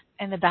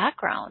in the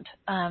background.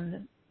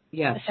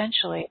 Yes.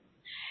 Essentially.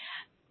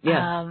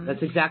 Yes,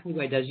 that's exactly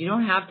what it does. You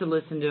don't have to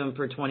listen to them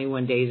for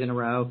 21 days in a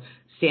row,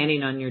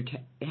 standing on your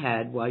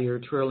head while you're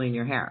twirling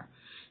your hair.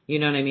 You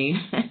know what I mean?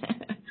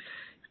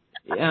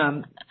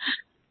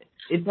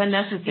 It's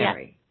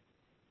unnecessary.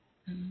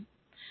 Yeah.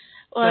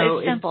 Well, so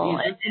it's simple.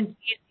 It's easy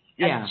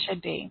as it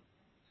should be.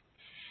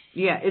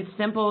 Yeah, it's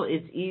simple,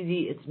 it's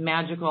easy, it's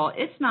magical.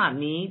 It's not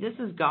me. This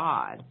is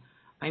God.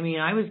 I mean,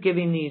 I was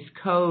giving these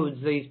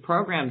codes, these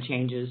program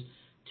changes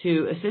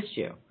to assist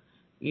you,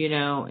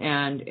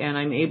 and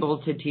I'm able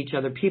to teach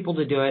other people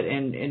to do it.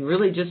 And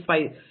really just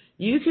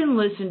you can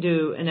listen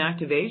to an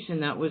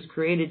activation that was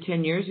created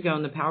 10 years ago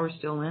and the power's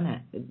still in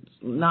it.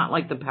 It's not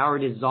like the power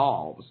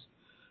dissolves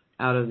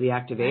out of the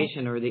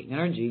activation or the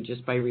energy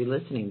just by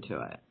re-listening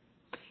to it.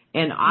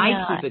 And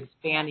I keep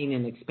expanding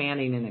and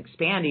expanding and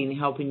expanding,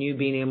 helping you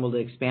being able to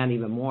expand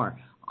even more.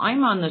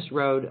 I'm on this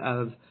road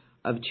of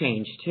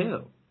change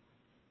too.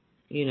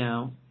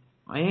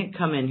 I didn't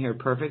come in here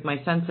perfect.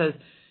 My son says,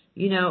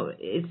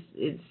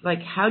 it's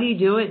like, how do you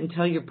do it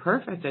until you're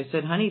perfect? I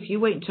said, honey, if you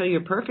wait until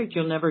you're perfect,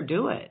 you'll never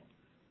do it.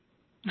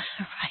 Right.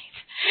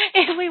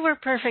 If we were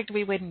perfect,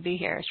 we wouldn't be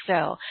here.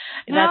 So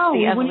that's no, the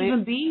we evolution. wouldn't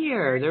even be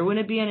here. There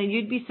wouldn't be any.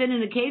 You'd be sitting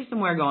in a cave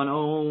somewhere going,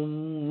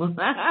 oh,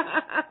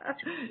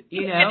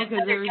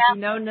 because there would be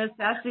no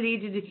necessity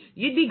to do.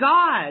 You'd be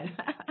God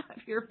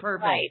if you're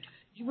perfect. Right.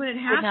 You wouldn't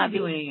have to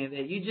do any of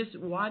it. You just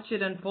watch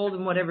it unfold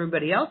in what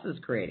everybody else is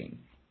creating.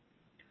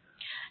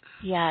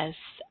 Yes.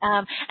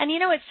 And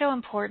it's so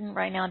important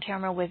right now,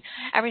 Tamara, with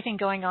everything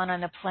going on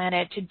the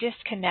planet, to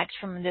disconnect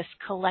from this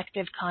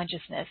collective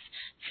consciousness,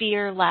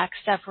 fear, lack,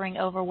 suffering,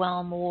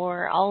 overwhelm,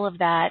 war, all of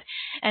that.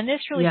 And this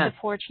really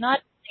supports not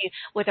only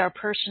with our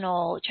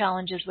personal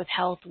challenges with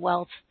health,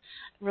 wealth,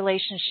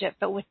 relationship,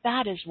 but with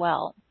that as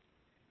well.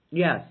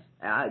 Yes.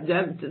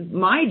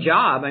 My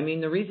job,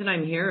 the reason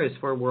I'm here is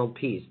for world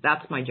peace.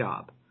 That's my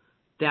job.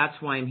 That's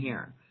why I'm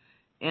here.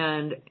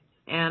 And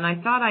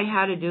I thought I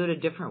had to do it a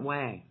different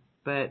way.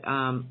 But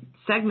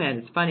segment,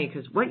 it's funny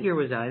because what year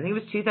was that? I think it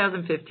was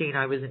 2015.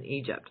 I was in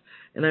Egypt,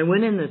 and I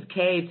went in this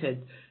cave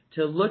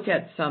to look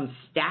at some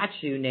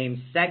statue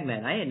named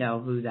Segment. I didn't know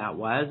who that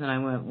was, and I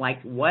went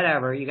like,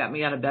 whatever. You got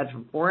me out of bed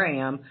from 4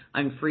 a.m.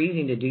 I'm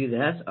freezing to do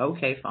this.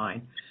 Okay,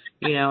 fine.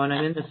 And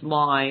I'm in this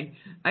line.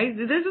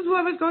 This is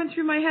what was going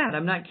through my head.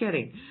 I'm not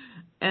kidding.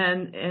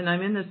 And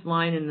I'm in this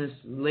line, and this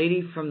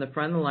lady from the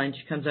front of the line,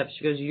 she comes up,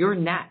 she goes, "You're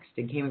next,"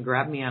 and came and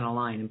grabbed me out of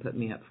line and put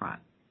me up front.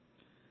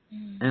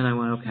 And I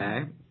went,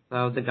 okay.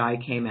 So the guy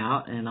came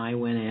out, and I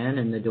went in,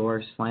 and the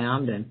door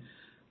slammed, and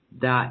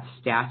that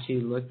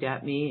statue looked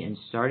at me and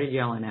started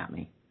yelling at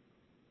me.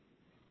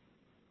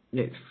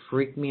 It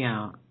freaked me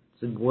out. I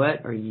said,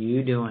 "What are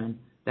you doing?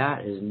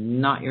 That is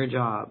not your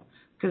job."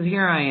 Because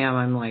here I am,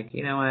 I'm like,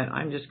 you know what,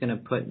 I'm just going to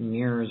put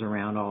mirrors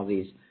around all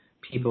these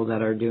people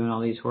that are doing all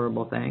these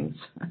horrible things.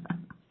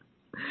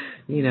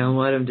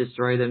 Let them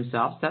destroy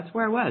themselves. That's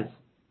where I was.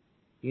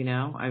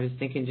 I was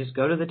thinking, just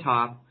go to the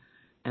top.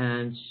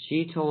 And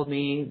she told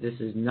me, this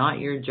is not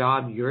your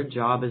job. Your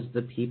job is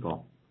the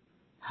people.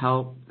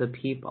 Help the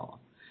people.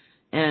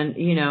 And,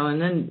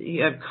 and then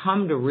I've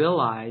come to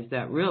realize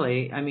that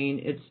really,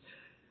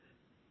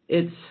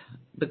 it's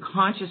the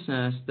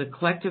consciousness, the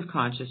collective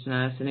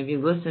consciousness. And if you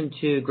listen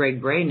to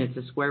Greg Braden, it's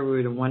a square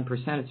root of 1%.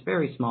 It's a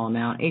very small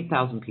amount,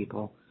 8,000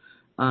 people,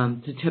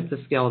 to tip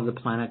the scale of the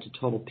planet to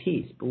total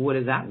peace. But what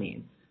does that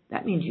mean?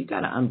 That means you've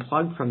got to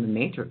unplug from the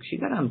matrix.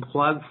 You've got to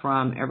unplug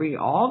from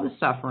all the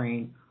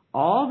suffering,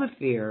 all the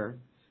fear,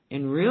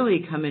 and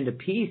really come into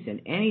peace.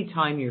 And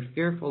anytime you're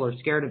fearful or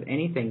scared of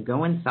anything,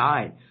 go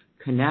inside,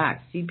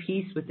 connect, see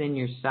peace within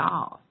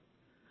yourself.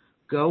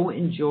 Go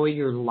enjoy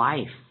your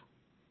life.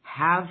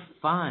 Have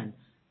fun.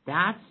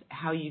 That's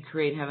how you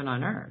create heaven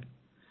on earth.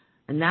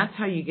 And that's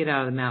how you get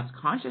out of the mass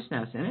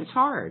consciousness. And it's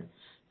hard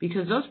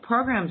because those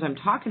programs I'm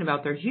talking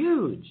about, they're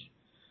huge.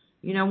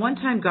 One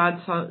time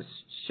God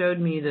showed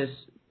me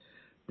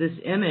this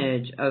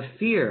image of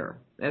fear.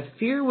 If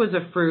fear was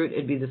a fruit,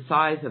 it'd be the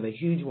size of a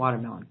huge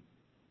watermelon.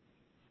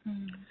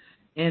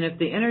 And if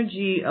the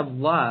energy of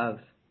love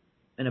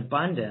and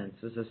abundance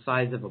was the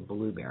size of a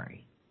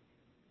blueberry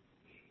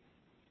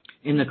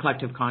in the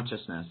collective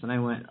consciousness. And I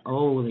went,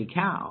 holy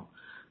cow.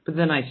 But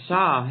then I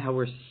saw how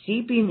we're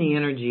seeping the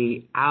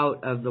energy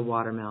out of the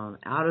watermelon,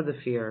 out of the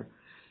fear,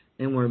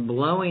 and we're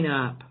blowing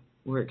up.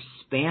 We're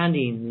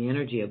expanding the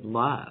energy of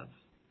love.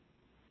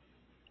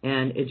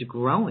 And it's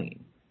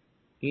growing.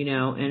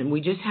 And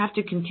we just have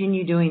to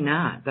continue doing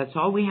that. That's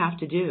all we have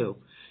to do.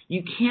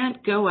 You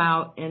can't go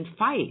out and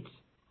fight.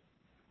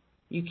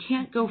 You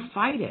can't go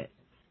fight it.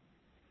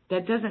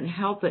 That doesn't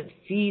help. It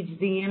feeds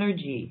the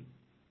energy.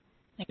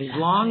 Exactly. As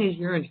long as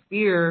you're in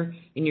fear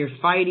and you're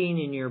fighting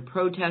and you're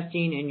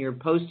protesting and you're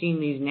posting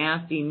these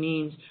nasty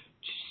memes,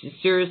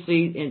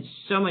 seriously, and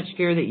so much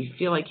fear that you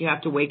feel like you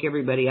have to wake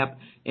everybody up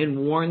and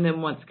warn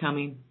them what's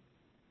coming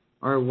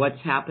or what's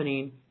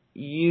happening,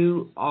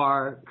 you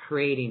are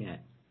creating it.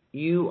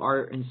 You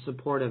are in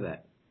support of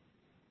it.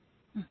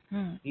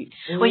 Well,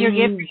 you're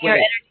giving your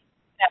energy,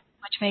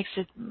 which makes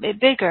it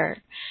bigger.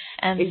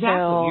 And exactly.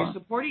 So you're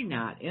supporting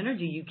that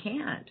energy. You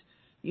can't.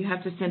 You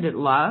have to send it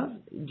love.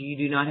 You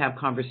do not have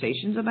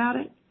conversations about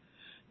it.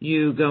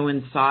 You go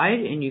inside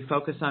and you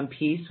focus on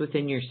peace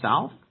within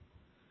yourself.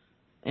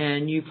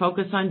 And you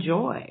focus on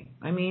joy.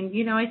 I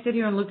sit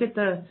here and look at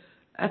the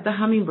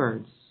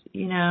hummingbirds,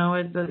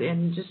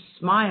 and just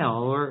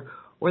smile,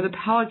 or the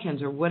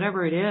pelicans, or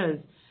whatever it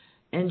is.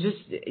 And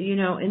just,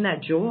 in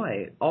that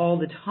joy all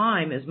the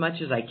time as much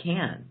as I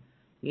can.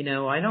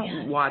 I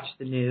don't watch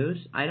the news.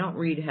 I don't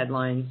read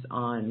headlines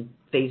on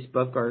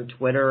Facebook or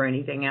Twitter or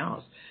anything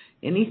else.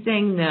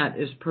 Anything that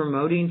is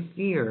promoting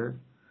fear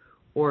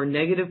or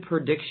negative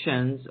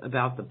predictions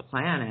about the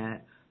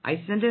planet,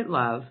 I send it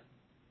love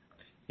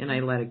and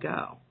I let it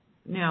go.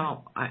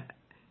 Now,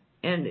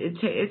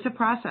 it's a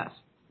process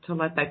to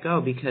let that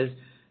go because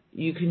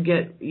you can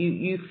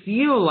you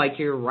feel like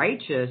you're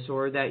righteous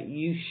or that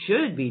you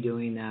should be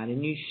doing that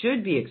and you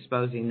should be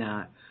exposing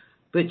that.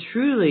 But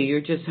truly, you're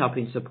just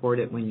helping support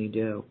it when you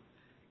do.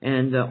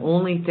 And the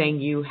only thing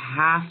you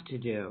have to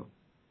do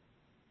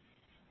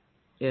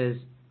is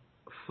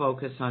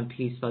focus on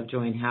peace, love,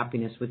 joy, and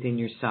happiness within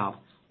yourself.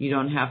 You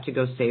don't have to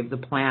go save the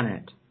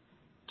planet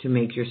to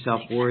make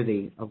yourself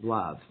worthy of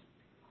love.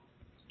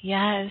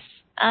 Yes.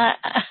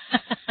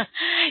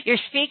 You're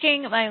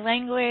speaking my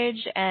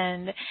language,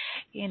 and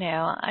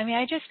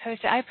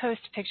I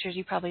post pictures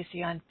you probably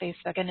see on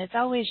Facebook, and it's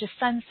always just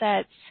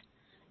sunsets,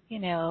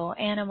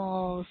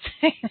 animals,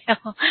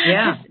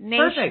 yeah, just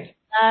nature perfect.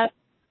 stuff.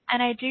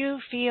 And I do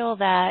feel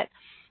that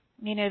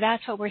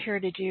that's what we're here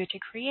to do, to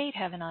create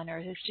heaven on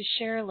earth, is to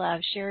share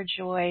love, share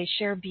joy,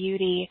 share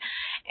beauty,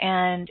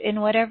 and in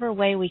whatever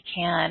way we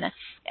can,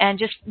 and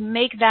just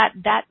make that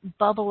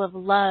bubble of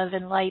love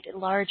and light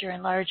larger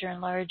and larger and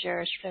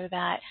larger so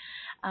that,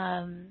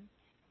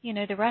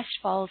 the rest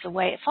falls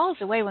away. It falls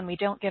away when we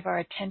don't give our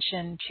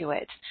attention to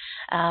it.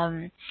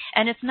 And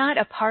it's not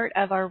a part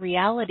of our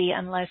reality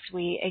unless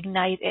we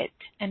ignite it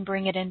and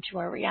bring it into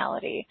our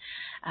reality.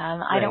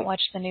 Right. I don't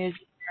watch the news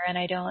either, and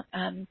I don't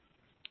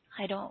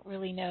I don't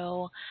really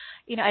know.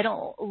 I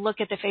don't look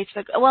at the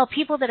Facebook. Well,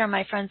 people that are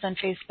my friends on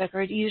Facebook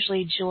are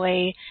usually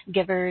joy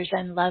givers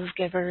and love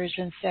givers.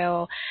 And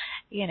so,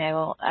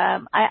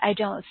 I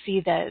don't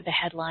see the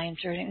headlines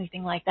or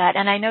anything like that.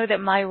 And I know that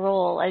my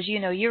role, as you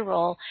know, your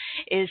role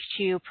is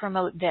to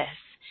promote this.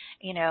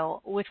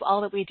 With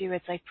all that we do,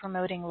 it's like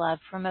promoting love,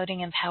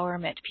 promoting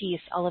empowerment,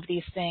 peace, all of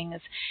these things.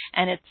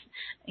 And it's,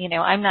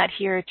 I'm not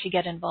here to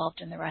get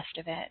involved in the rest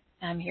of it.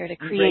 I'm here to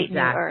create new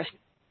earth.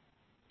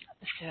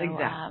 So,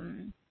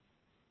 exactly.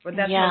 But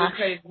that's why we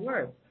created New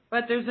Earth.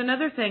 But there's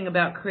another thing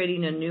about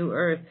creating a new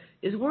Earth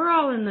is we're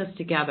all in this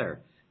together.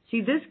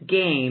 See, this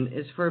game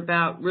is for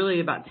about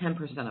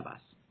 10% of us.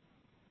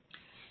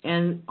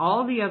 And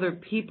all the other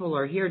people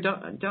are here.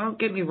 Don't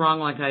get me wrong,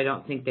 like I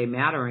don't think they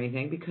matter or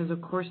anything, because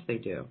of course they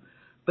do.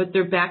 But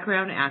they're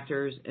background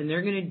actors, and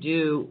they're going to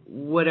do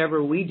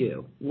whatever we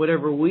do,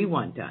 whatever we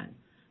want done.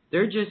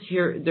 They're just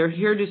here. They're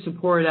here to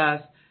support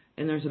us,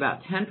 and there's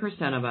about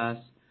 10% of us,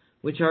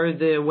 which are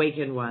the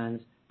awakened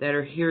ones, that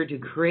are here to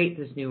create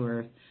this new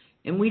earth.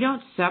 And we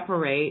don't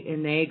separate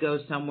and they go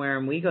somewhere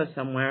and we go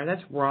somewhere.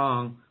 That's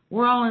wrong.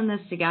 We're all in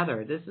this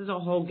together. This is a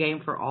whole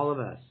game for all of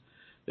us.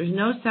 There's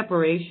no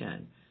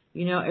separation.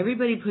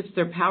 Everybody puts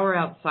their power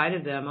outside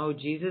of them. Oh,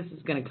 Jesus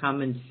is going to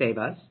come and save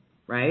us,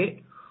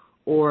 right?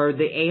 Or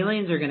the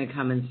aliens are going to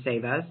come and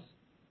save us.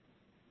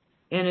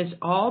 And it's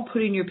all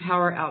putting your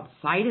power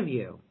outside of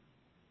you,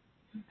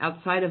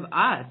 outside of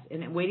us,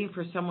 and waiting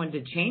for someone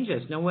to change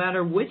us, no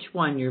matter which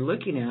one you're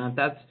looking at.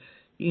 That's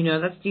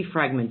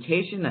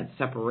defragmentation, that's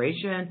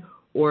separation,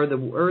 or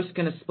the earth's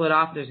going to split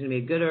off. There's going to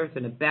be a good earth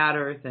and a bad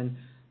earth. And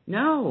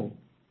no,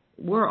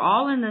 we're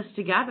all in this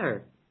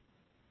together,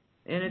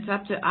 and it's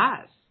up to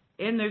us.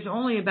 And there's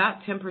only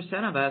about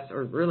 10% of us,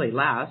 or really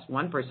less,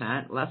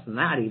 1%, less than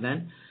that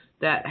even,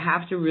 that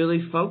have to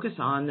really focus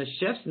on the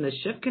shifts. And the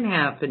shift can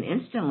happen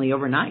instantly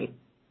overnight.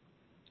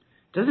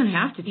 It doesn't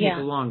have to take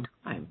a long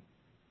time.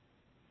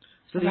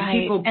 So these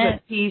people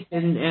put peace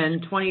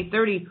in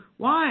 2030.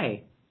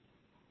 Why?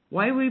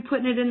 Why are we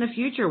putting it in the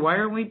future? Why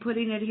aren't we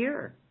putting it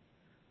here?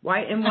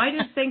 Why do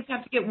things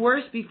have to get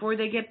worse before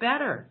they get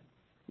better?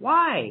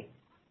 Why?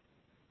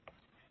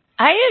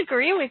 I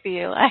agree with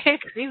you.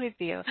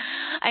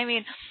 I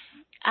mean,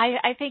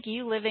 I think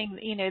you living,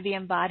 the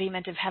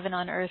embodiment of heaven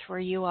on earth where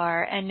you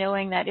are, and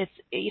knowing that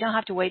you don't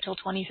have to wait till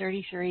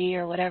 2033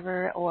 or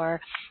whatever,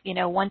 or,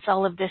 once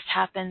all of this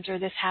happens or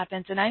this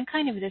happens. And I'm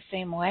kind of the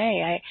same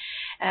way.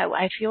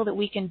 I feel that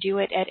we can do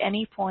it at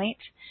any point.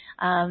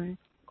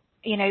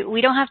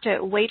 We don't have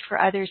to wait for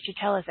others to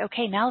tell us,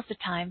 okay, now's the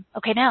time.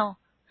 Okay, now.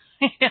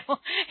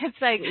 It's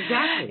like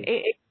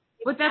exactly.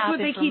 But that's what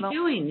they keep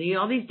doing.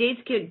 All these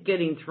dates keep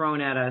getting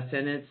thrown at us,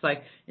 and it's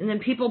like, and then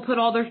people put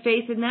all their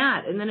faith in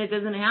that, and then it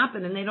doesn't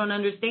happen, and they don't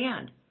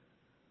understand.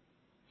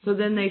 So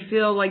then they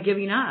feel like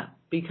giving up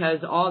because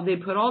they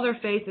put all their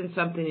faith in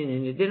something,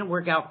 and it didn't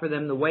work out for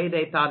them the way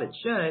they thought it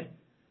should,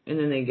 and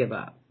then they give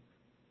up.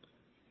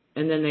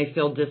 And then they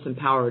feel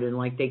disempowered and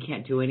like they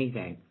can't do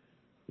anything.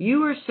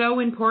 You are so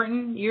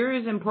important. You're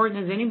as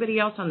important as anybody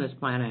else on this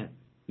planet.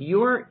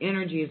 Your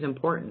energy is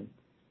important.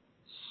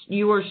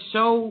 You are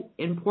so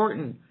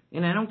important,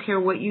 and I don't care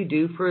what you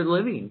do for a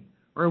living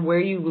or where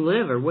you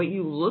live or what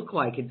you look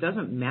like. It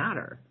doesn't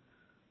matter.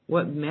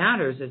 What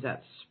matters is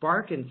that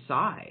spark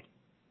inside.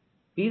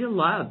 Be the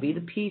love, be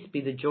the peace,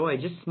 be the joy.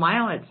 Just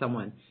smile at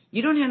someone.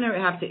 You don't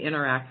have to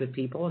interact with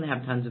people and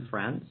have tons of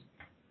friends.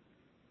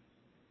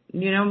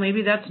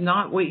 Maybe that's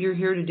not what you're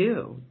here to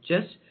do.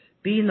 Just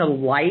being the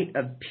light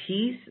of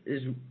peace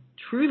is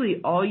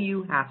truly all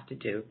you have to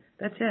do.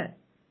 That's it.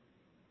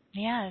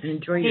 Yes.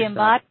 Enjoy yourself. The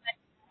embodiment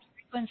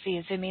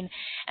frequencies.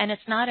 And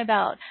it's not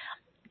about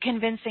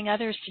convincing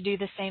others to do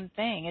the same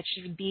thing. It's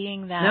just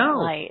being that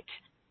light.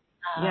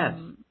 Yes.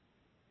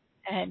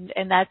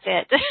 And that's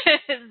it.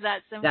 It's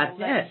that simple. That's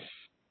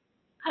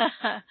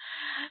it.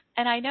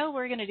 And I know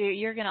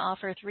you're going to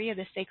offer 3 of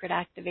the sacred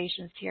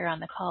activations here on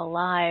the call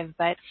live,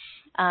 but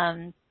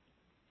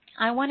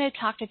I want to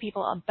talk to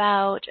people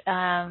about,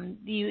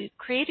 you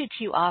created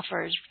 2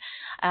 offers,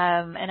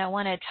 and I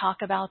want to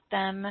talk about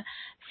them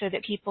so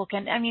that people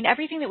can,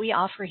 everything that we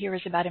offer here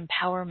is about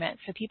empowerment,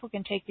 so people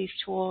can take these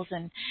tools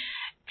and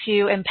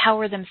to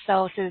empower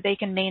themselves so that they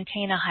can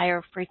maintain a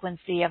higher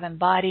frequency of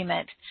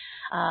embodiment,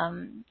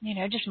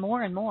 just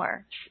more and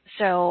more.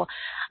 So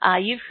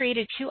you've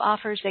created 2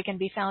 offers. They can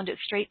be found at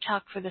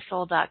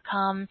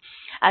straighttalkforthesoul.com.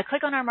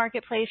 Click on our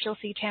marketplace. You'll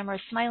see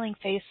Tamara's smiling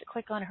face.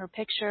 Click on her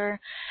picture.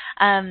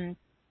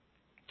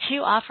 2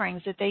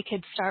 offerings that they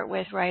could start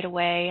with right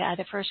away.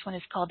 The first one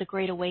is called The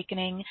Great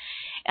Awakening.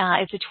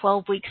 It's a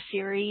 12-week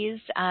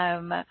series.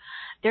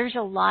 There's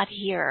a lot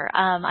here.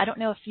 I don't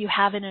know if you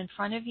have it in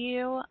front of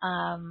you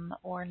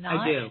or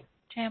not. I do.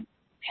 Tam?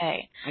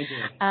 Okay. I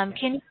do.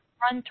 Can you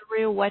run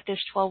through what this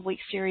 12-week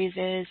series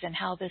is and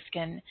how this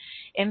can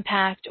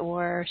impact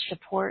or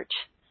support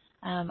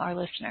our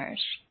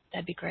listeners?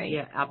 That'd be great.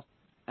 Yeah,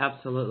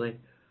 absolutely.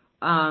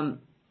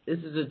 This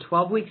is a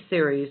 12-week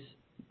series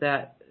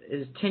that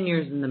is 10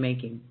 years in the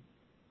making.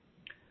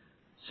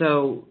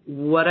 So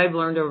what I've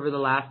learned over the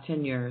last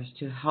 10 years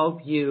to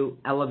help you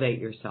elevate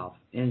yourself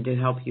and to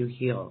help you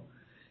heal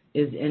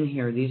is in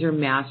here. These are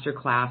master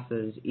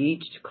classes.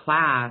 Each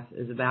class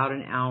is about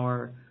an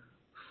hour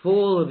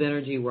full of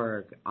energy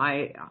work.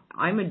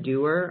 I'm a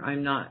doer.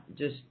 I'm not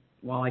just,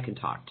 well, I can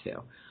talk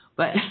too.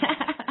 But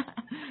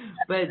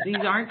but these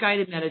aren't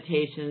guided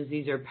meditations.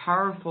 These are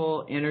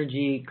powerful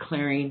energy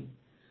clearing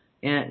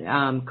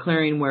and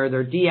clearing where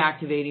they're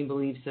deactivating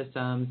belief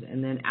systems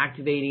and then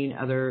activating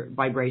other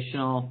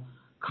vibrational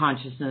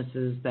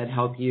consciousnesses that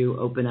help you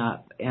open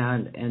up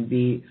and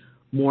be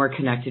more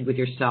connected with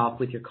yourself,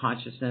 with your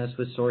consciousness,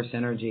 with source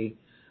energy.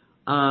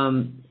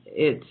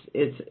 It's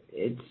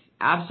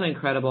absolutely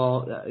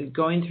incredible.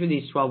 Going through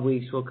these 12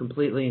 weeks will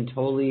completely and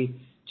totally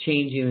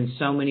change you in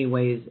so many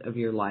ways of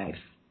your life.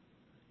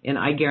 And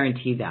I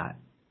guarantee that.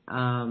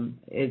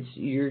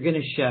 You're going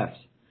to shift.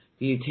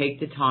 You take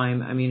the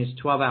time. I mean, it's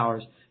 12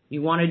 hours.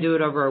 You want to do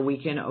it over a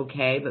weekend,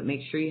 okay, but make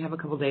sure you have a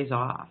couple days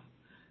off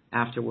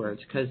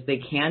afterwards because they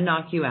can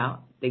knock you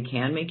out. They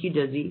can make you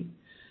dizzy.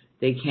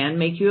 They can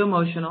make you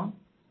emotional.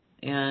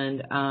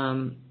 And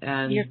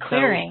you're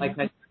clearing.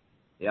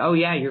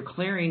 You're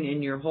clearing,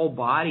 and your whole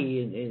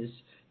body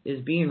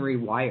is being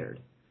rewired.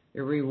 It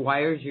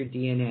rewires your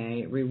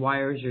DNA. It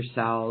rewires your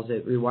cells.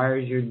 It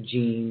rewires your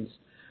genes.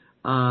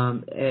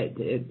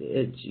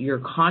 Your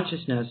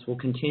consciousness will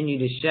continue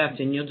to shift,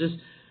 and you'll just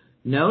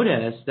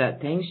notice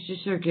that things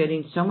just are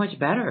getting so much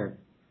better,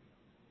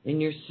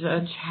 and you're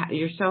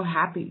so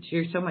happy.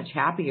 You're so much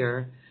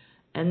happier,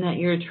 and that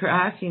you're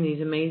attracting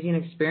these amazing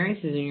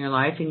experiences in your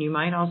life. And you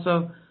might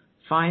also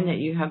find that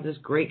you have this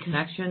great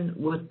connection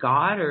with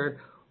God,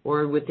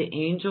 or with the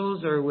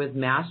angels, or with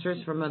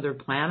masters from other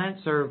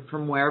planets, or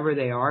from wherever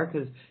they are,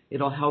 because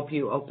it'll help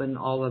you open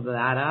all of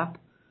that up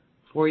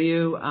for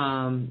you.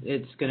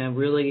 It's going to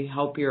really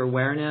help your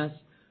awareness,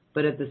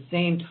 but at the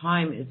same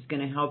time, it's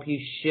going to help you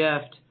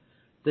shift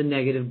the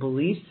negative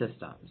belief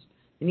systems.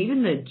 And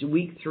even the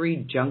week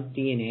 3 junk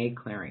DNA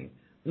clearing.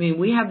 I mean,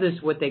 we have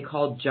this, what they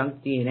call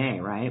junk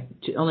DNA, right?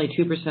 Only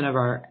 2% of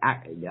our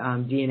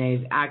DNA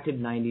is active,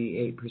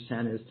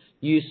 98% is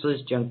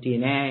useless junk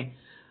DNA.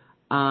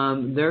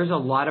 There's a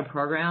lot of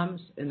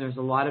programs and there's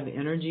a lot of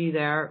energy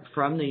there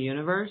from the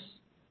universe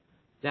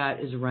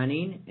that is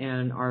running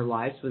in our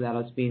lives without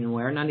us being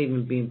aware, not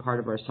even being part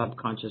of our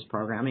subconscious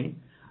programming.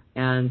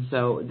 And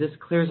so this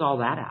clears all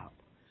that out.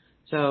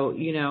 So,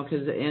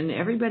 because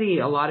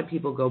a lot of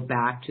people go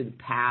back to the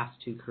past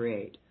to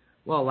create.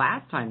 Well,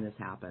 last time this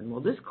happened,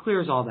 well, this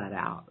clears all that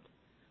out.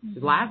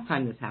 Mm-hmm. Last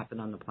time this happened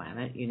on the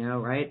planet,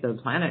 right? The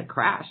planet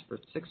crashed for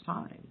 6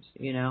 times,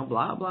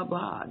 blah, blah,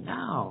 blah.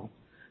 No.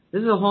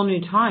 This is a whole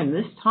new time.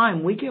 This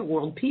time we get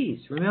world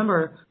peace.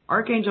 Remember,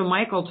 Archangel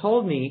Michael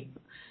told me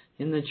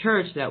in the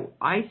church that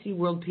I see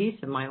world peace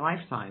in my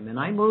lifetime, and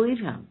I believe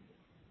him.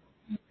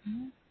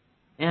 Mm-hmm.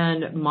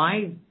 And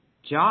my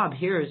job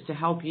here is to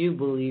help you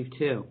believe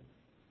too,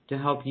 to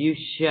help you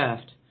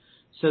shift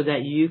so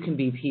that you can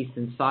be peace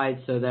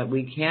inside, so that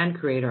we can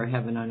create our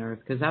heaven on earth,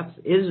 because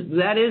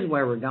that is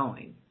where we're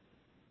going.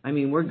 I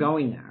mean, we're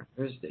going there.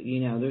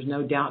 There's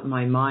no doubt in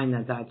my mind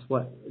that that's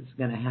what is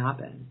going to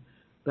happen.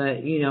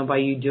 But, by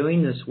you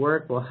doing this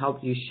work will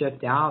help you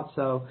shift out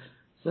so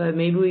that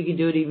maybe we can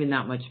do it even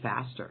that much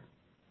faster.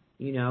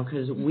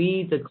 Because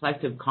we, the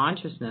collective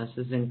consciousness,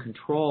 is in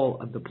control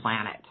of the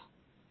planet.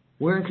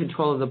 We're in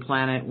control of the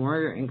planet.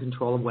 We're in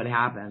control of what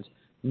happens.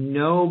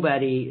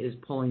 Nobody is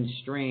pulling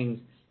strings.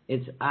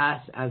 It's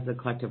us as the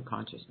collective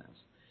consciousness.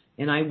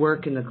 And I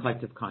work in the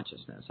collective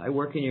consciousness. I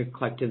work in your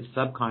collective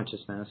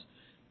subconsciousness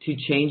to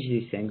change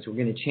these things. We're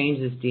going to change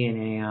this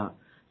DNA out.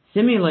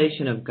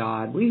 Simulation of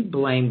God. We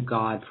blame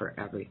God for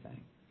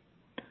everything.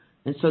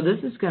 And so this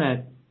is going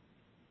to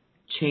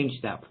change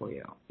that for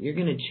you. You're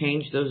going to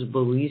change those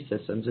belief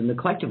systems and the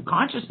collective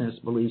consciousness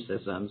belief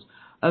systems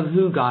of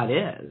who God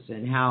is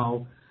and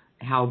how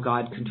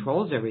God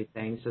controls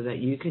everything, so that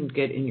you can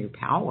get in your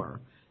power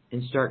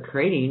and start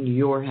creating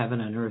your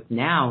heaven on earth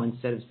now,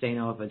 instead of saying,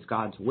 oh, if it's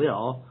God's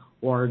will,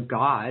 or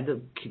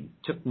God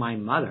took my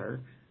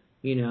mother,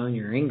 and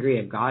you're angry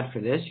at God for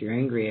this, you're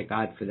angry at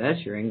God for this,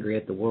 you're angry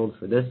at the world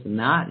for this and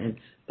that, and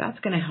that's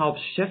going to help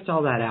shift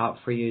all that out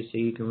for you so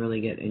you can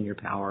really get in your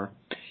power.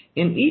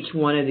 And each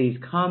one of these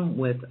come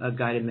with a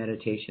guided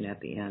meditation at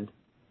the end.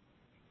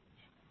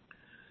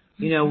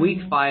 Week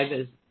 5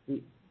 is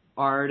the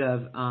art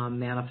of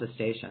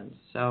manifestations.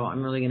 So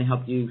I'm really going to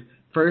help you.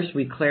 First,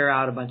 we clear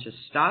out a bunch of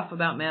stuff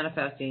about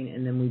manifesting,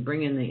 and then we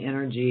bring in the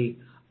energy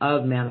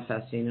of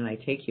manifesting, and I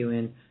take you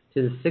into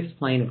the 6th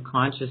plane of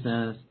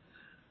consciousness,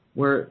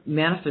 where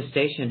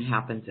manifestation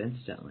happens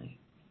instantly.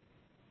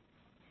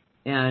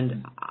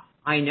 And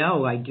I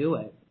know I do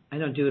it. I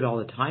don't do it all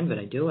the time, but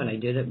I do it. I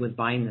did it with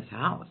buying this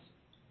house.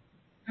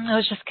 I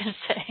was just going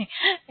to say,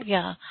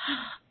 yeah.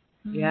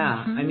 Yeah,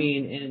 I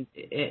mean,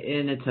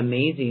 and it's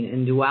amazing.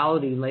 And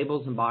duality,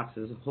 labels and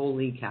boxes,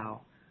 holy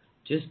cow.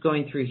 Just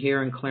going through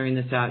here and clearing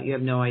this out, you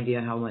have no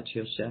idea how much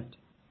you'll shift.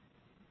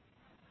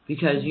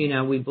 Because,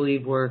 we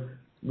believe we're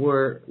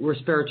we're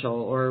spiritual,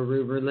 or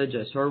we're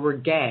religious, or we're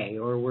gay,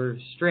 or we're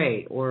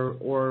straight, or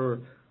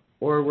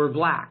we're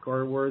black,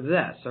 or we're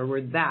this, or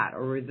we're that,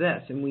 or we're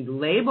this, and we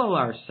label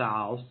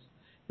ourselves.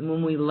 And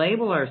when we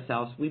label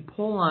ourselves, we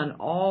pull on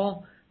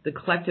all the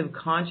collective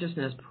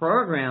consciousness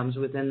programs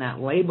within that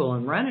label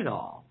and run it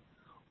all.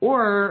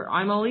 Or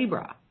I'm a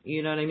Libra,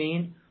 you know what I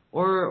mean?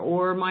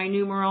 Or my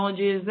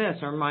numerology is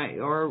this,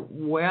 or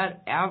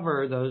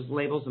whatever those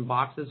labels and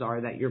boxes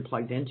are that you're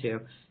plugged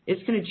into.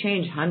 It's going to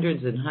change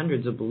hundreds and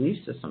hundreds of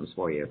belief systems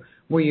for you,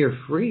 where you're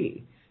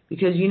free.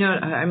 Because,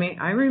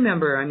 I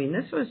remember,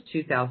 this was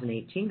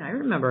 2018. I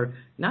remember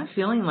not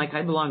feeling like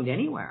I belonged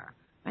anywhere.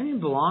 I didn't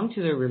belong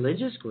to the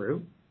religious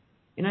group,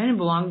 and I didn't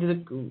belong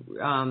to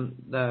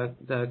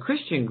the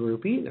Christian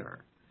group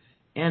either.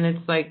 And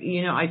it's like,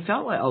 I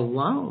felt like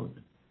alone.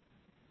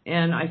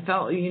 And I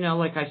felt,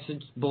 like I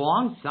should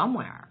belong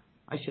somewhere.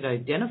 I should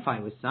identify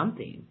with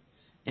something.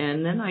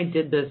 And then I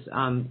did this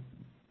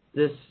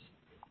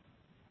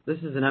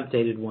is an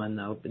updated one,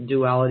 though,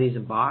 Dualities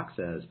and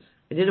Boxes.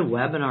 I did a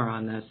webinar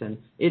on this, and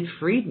it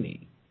freed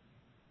me.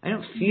 I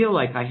don't feel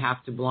like I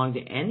have to belong to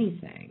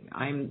anything.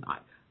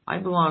 I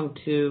belong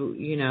to,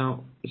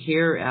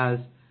 here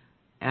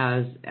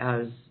as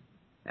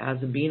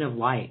a being of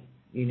light,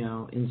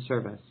 in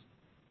service.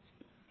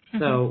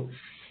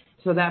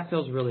 So that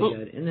feels really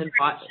good. And then,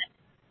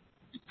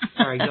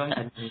 sorry, go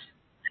ahead.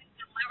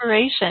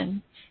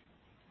 Liberation.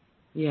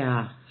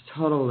 Yeah,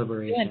 total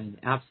liberation.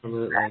 Good.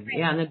 Absolutely.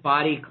 Yeah, and then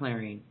body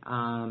clearing.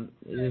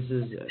 This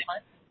is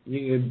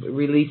you're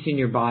releasing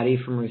your body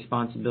from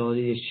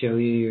responsibility to show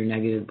you your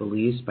negative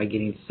beliefs by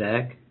getting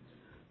sick.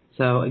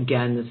 So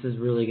again, this is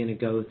really going to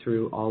go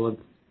through all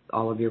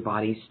of your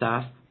body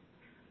stuff.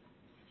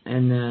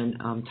 And then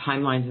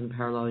timelines and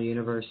parallel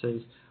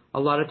universes. A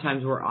lot of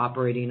times we're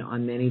operating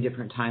on many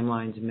different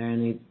timelines and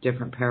many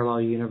different parallel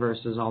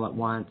universes all at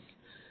once.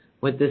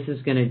 What this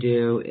is going to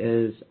do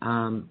is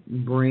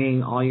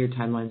bring all your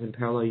timelines and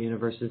parallel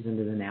universes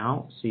into the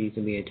now, so you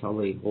can be a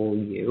totally whole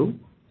you,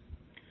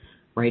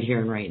 right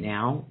here and right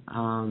now.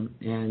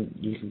 And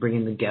you can bring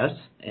in the gifts.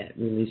 It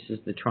releases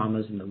the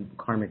traumas and the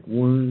karmic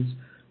wounds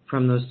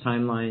from those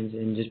timelines,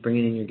 and just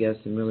bringing in your gifts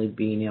and really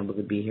being able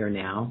to be here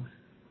now.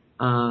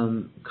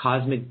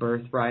 Cosmic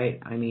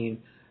birthright.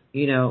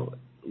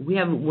 We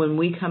have, when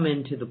we come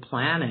into the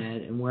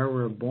planet and where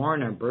we're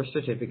born, our birth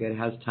certificate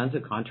has tons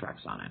of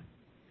contracts on it.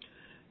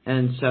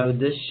 And so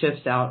this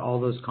shifts out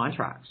all those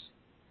contracts.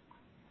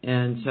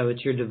 And so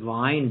it's your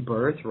divine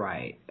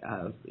birthright,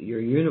 your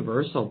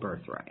universal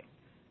birthright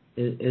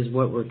is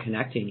what we're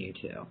connecting you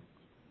to.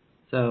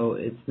 So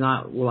it's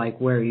not like,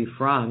 where are you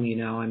from?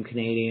 I'm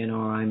Canadian,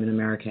 or I'm an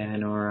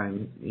American, or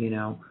I'm,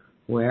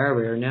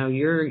 wherever. No,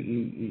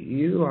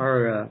 you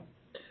are a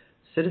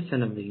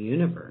citizen of the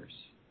universe.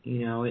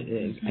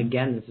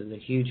 Again, this is a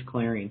huge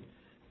clearing,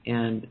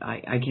 and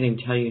I can't even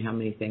tell you how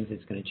many things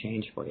it's going to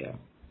change for you.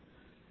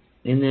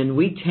 And then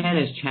week 10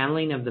 is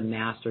channeling of the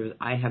masters.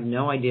 I have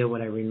no idea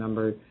what I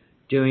remember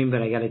doing,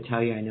 but I got to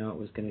tell you, I know it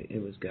was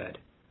good.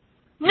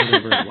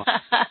 Whatever it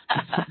was.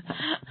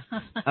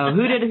 Oh,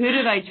 who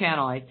did I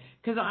channel?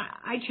 Because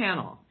I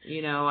channel.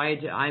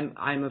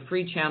 I'm a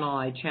free channel.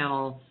 I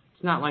channel.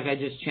 It's not like I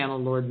just channel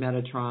Lord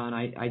Metatron.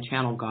 I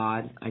channel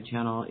God. I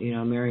channel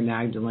Mary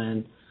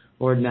Magdalene,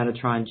 Lord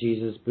Metatron,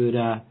 Jesus,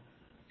 Buddha,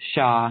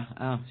 Shah.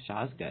 Oh,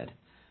 Shah's good.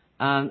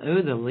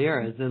 The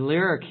Lyra. The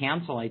Lyra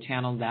Council, I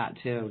channeled that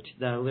too.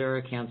 The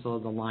Lyra Council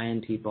of the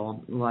Lion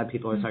people. A lot of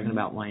people are talking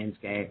about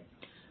Lionsgate.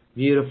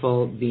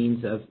 Beautiful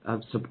beings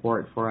of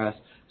support for us.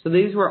 So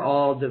these were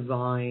all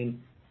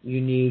divine,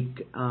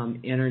 unique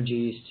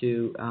energies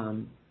to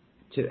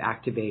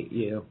activate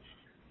you.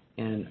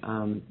 And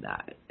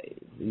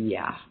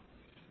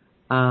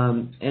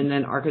and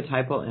then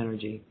archetypal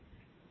energy.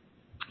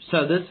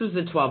 So this was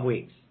the 12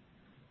 weeks.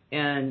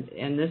 And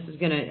this is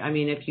going to,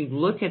 if you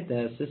look at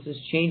this is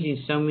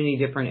changing so many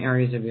different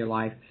areas of your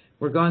life.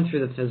 We're going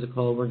through the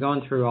physical. We're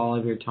going through all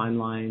of your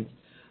timelines.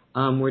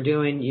 We're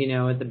doing,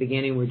 at the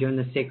beginning, we're doing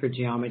the sacred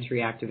geometry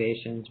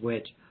activations,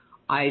 which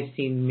I've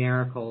seen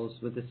miracles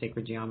with the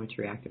sacred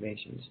geometry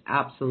activations.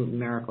 Absolute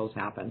miracles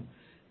happen,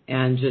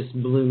 and just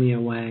blew me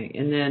away.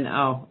 And then,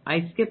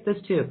 I skipped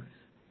this too.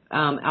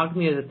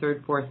 Alchemy of the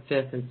third, fourth,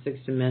 fifth, and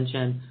sixth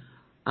dimension.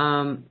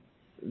 The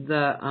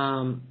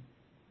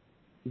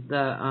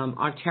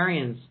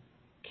Octarians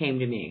came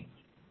to me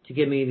to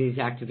give me these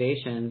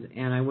activations,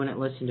 and I wouldn't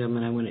listen to them,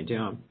 and I wouldn't do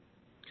them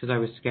because I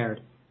was scared.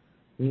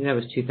 I think that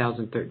was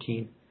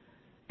 2013.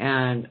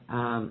 And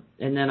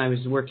then I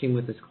was working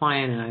with this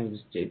client, and I was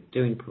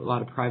doing a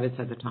lot of privates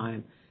at the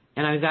time,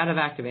 and I was out of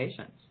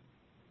activations.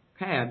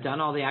 Okay, I've done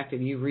all the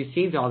you've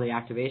received all the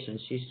activations.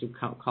 She used to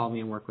call me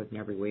and work with me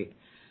every week.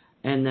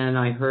 And then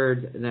I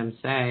heard them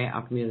say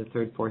alchemy of the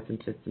third, fourth,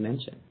 and fifth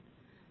dimension.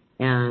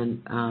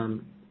 And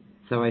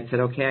so I said,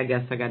 okay, I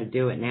guess I got to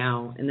do it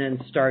now. And then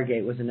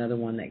Stargate was another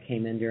one that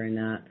came in during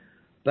that.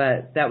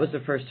 But that was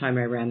the first time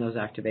I ran those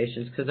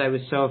activations because I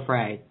was so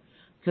afraid.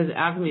 Because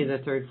alchemy of the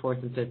third,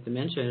 fourth, and fifth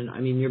dimension,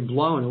 you're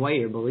blowing away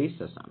your belief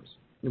systems.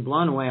 You're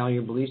blowing away all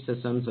your belief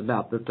systems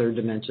about the third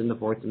dimension, the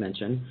fourth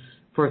dimension.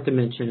 Fourth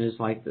dimension is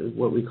like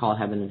what we call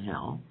heaven and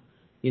hell.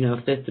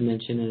 Fifth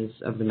dimension is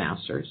of the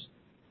masters,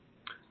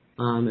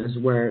 is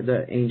where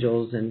the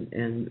angels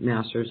and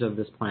masters of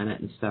this planet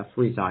and stuff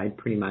reside,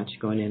 pretty much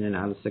going in and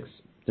out of sixth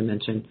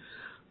dimension.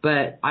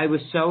 But I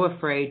was so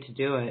afraid to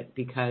do it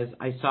because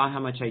I saw how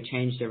much I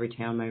changed every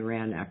time I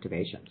ran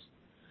activations.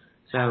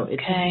 So it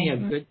took me a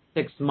good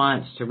 6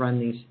 months to run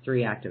these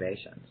 3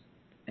 activations.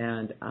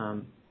 And,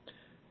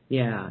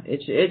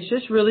 it's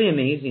just really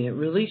amazing. It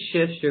really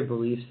shifts your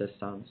belief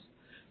systems.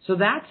 So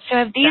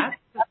have these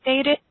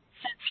updated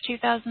since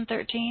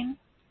 2013?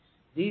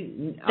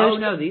 These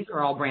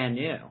are all brand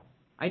new.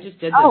 I just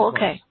did this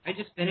course. I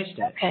just finished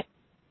it. Okay.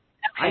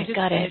 I just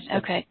got finished it.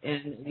 Okay.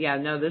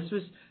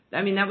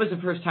 And that was the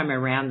first time I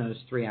ran those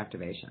 3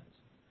 activations.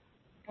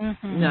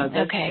 Mm-hmm. No,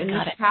 this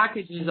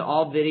package is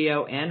all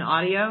video and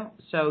audio,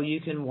 so you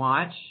can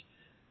watch.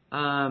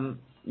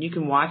 You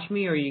can watch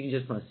me, or you can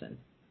just listen.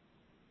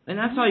 And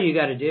that's all you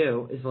got to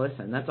do is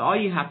listen. That's all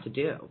you have to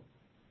do.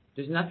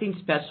 There's nothing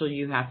special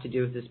you have to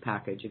do with this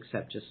package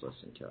except just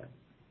listen to it.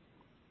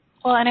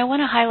 Well, and I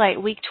want to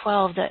highlight week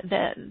 12.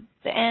 The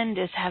end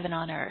is heaven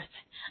on earth.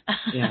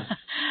 Yeah.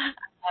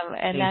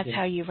 And that's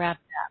how you wrap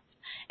it up.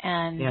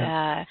 And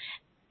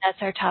that's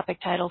our topic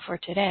title for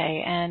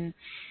today. And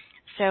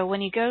so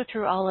when you go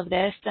through all of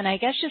this, then I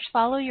guess just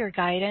follow your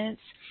guidance.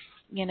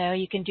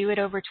 You can do it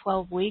over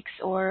 12 weeks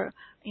or,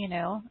 in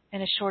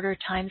a shorter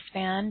time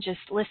span. Just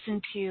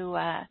listen to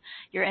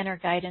your inner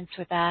guidance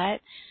with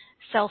that.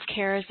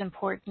 Self-care is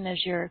important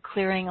as you're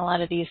clearing a lot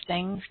of these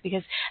things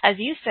because, as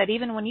you said,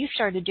 even when you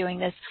started doing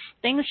this,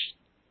 things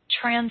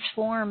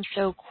transform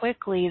so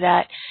quickly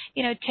that,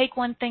 take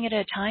one thing at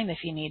a time if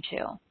you need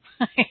to.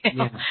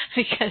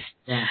 Because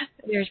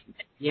there's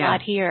a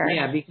lot here.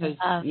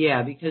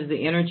 Because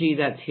the energy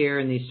that's here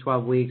in these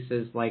 12 weeks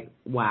is like,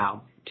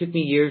 wow. It took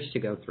me years to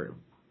go through.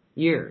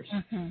 Years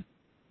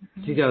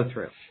to go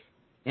through.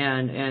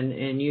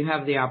 And you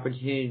have the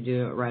opportunity to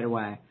do it right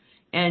away.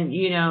 And,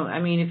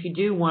 if you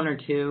do 1 or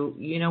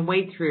 2,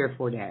 wait 3 or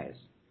 4 days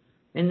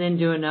and then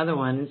do another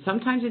one. And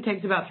sometimes it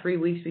takes about 3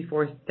 weeks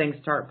before things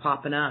start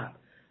popping up.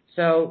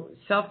 So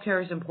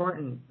self-care is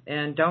important.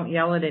 And don't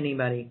yell at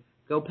anybody.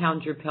 Go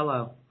pound your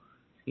pillow,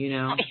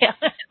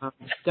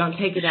 Don't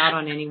take it out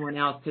on anyone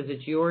else because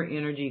it's your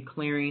energy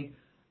clearing.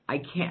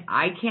 I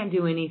can't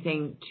do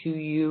anything to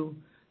you.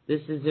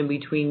 This is in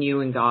between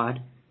you and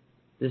God.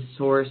 This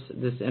source,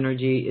 this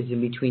energy is in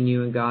between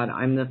you and God.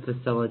 I'm the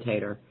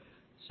facilitator.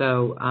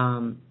 So,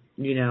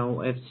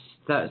 if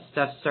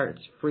stuff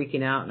starts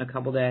freaking out in a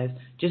couple days,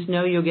 just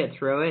know you'll get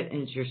through it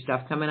and it's your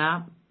stuff coming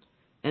up.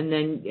 And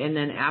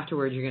then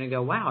afterwards you're going to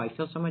go, wow, I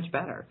feel so much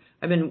better.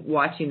 I've been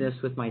watching this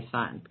with my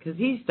son because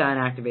he's done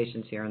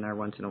activations here and there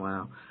once in a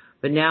while.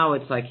 But now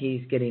it's like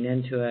he's getting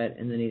into it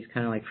and then he's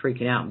kind of like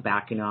freaking out and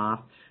backing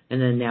off.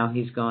 And then now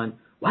he's gone,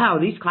 wow,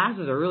 these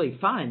classes are really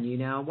fun,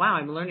 Wow,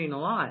 I'm learning a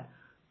lot.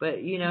 But,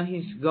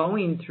 he's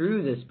going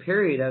through this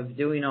period of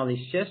doing all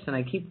these shifts, and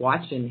I keep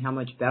watching how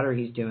much better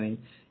he's doing.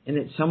 And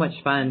it's so much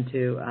fun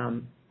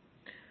to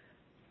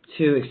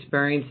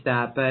experience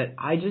that. But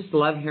I just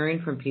love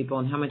hearing from people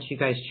and how much you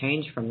guys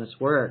change from this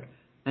work.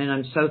 And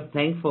I'm so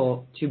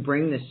thankful to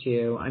bring this to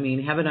you. I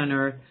mean, heaven on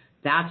earth,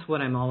 that's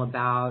what I'm all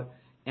about.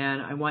 And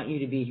I want you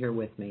to be here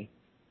with me.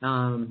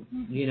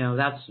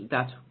 That's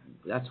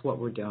what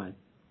we're doing.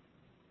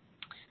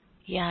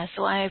 Yeah,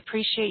 so I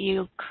appreciate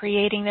you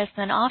creating this.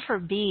 And offer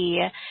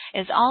B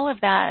is all of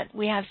that.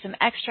 We have some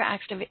extra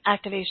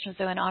activations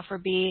though in offer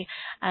B,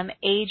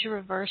 age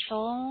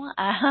reversal,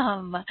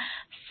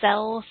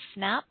 cell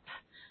snap,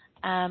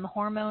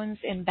 hormones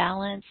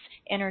imbalance,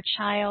 inner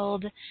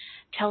child,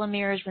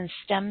 telomeres and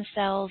stem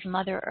cells,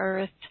 Mother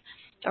Earth,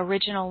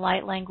 original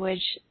light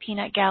language,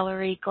 peanut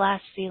gallery,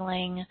 glass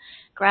ceiling,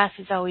 grass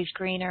is always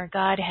greener,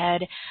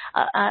 Godhead,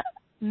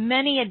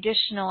 many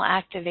additional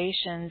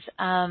activations.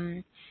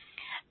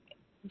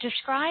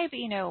 Describe,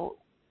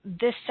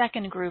 this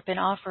second group in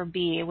offer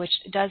B, which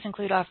does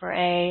include offer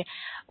A.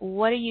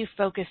 What are you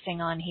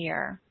focusing on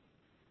here?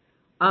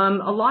 A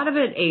lot of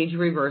it age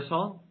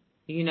reversal,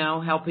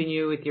 helping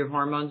you with your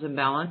hormones in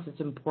balance. It's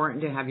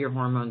important to have your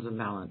hormones in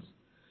balance.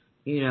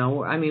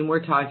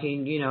 We're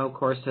talking, of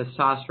course,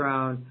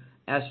 testosterone,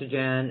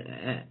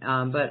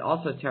 estrogen, but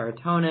also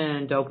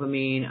serotonin,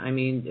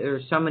 dopamine.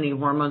 There's so many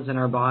hormones in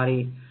our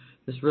body.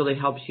 This really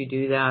helps you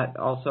do that.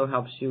 Also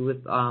helps you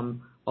with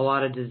a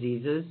lot of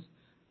diseases,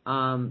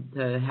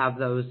 to have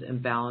those in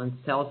balance.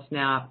 Cell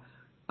snap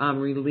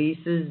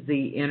releases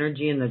the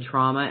energy and the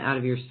trauma out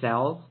of your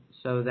cells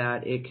so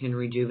that it can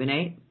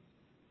rejuvenate.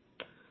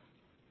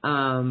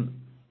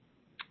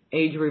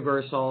 Age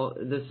reversal,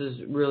 this is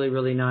really,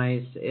 really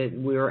nice.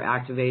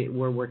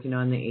 We're working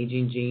on the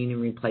aging gene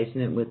and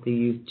replacing it with the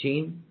youth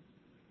gene.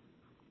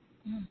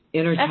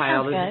 Inner that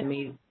child is good.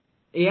 amazing.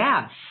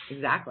 Yeah,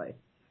 exactly.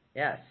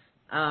 Yes.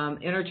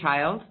 Inner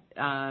child,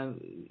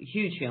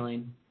 huge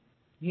healing.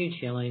 Huge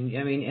healing.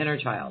 Inner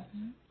child.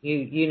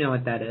 You know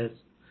what that is.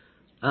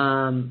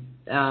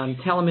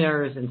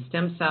 telomeres and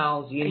stem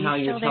cells. You know how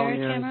your still there,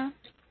 telomeres. Tamara?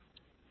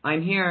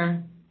 I'm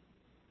here.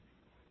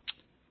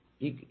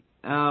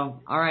 All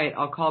right.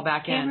 I'll call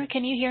back Tamara, in.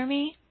 can you hear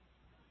me?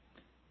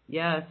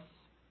 Yes.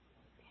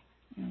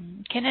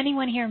 Can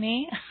anyone hear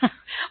me?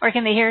 Or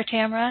can they hear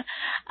Tamara?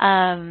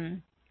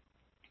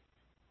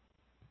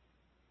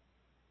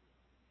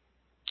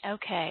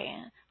 Okay.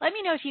 Let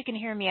me know if you can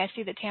hear me. I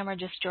see that Tamara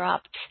just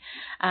dropped.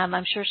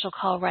 I'm sure she'll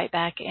call right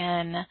back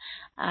in.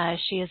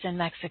 She is in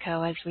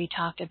Mexico, as we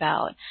talked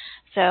about.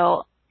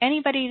 So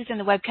anybody who's in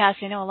the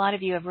webcast, I know a lot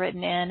of you have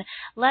written in.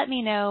 Let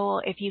me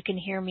know if you can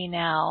hear me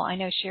now. I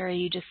know, Sherry,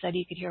 you just said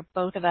you could hear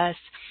both of us.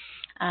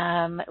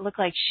 It looked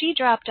like she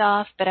dropped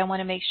off, but I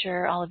want to make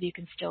sure all of you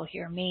can still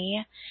hear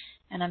me.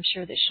 And I'm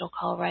sure that she'll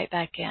call right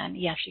back in.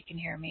 Yes, you can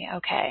hear me.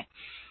 Okay.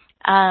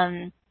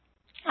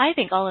 I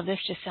think all of this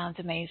just sounds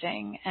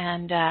amazing.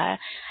 And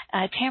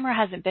Tamara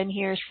hasn't been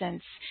here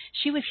since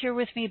she was here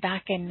with me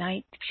back in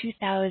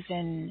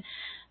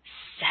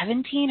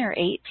 2017 or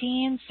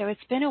 18. So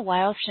it's been a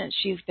while since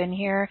she's been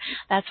here.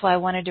 That's why I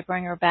wanted to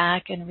bring her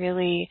back and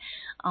really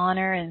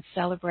honor and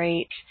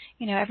celebrate,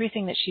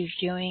 everything that she's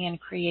doing and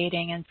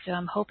creating. And so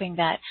I'm hoping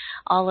that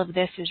all of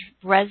this is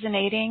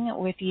resonating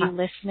with you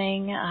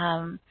listening.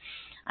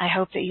 I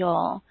hope that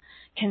you'll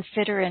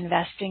consider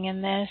investing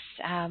in this.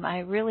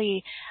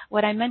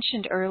 What I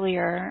mentioned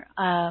earlier,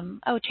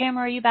 Tamara,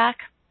 are you back?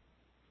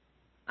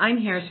 I'm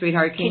here,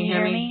 sweetheart. Can you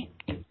hear me?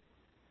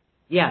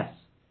 Yes.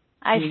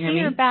 I see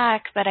you're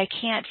back, but I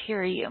can't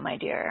hear you, my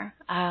dear.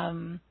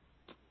 All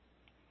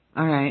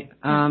right.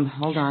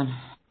 Hold on.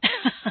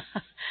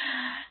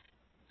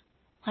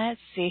 Let's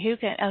see.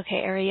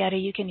 Okay,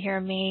 Arietta, you can hear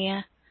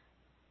me.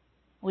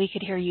 We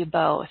could hear you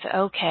both.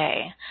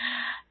 Okay.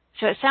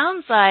 So it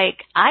sounds like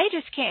I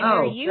just can't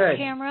hear you, good.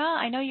 Tamara.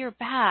 I know you're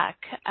back.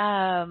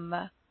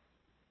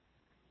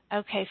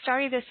 Okay,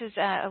 sorry this is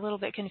a little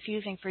bit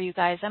confusing for you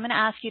guys. I'm going to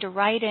ask you to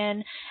write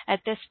in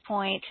at this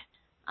point.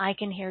 I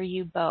can hear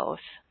you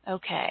both.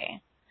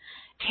 Okay.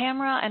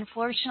 Tamara,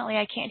 unfortunately,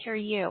 I can't hear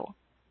you.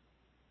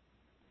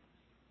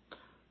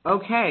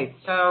 Okay,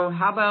 so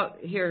how about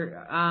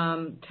here?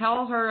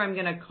 Tell her I'm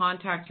going to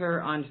contact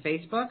her on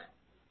Facebook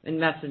and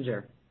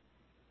Messenger.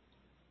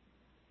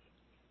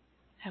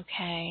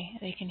 Okay,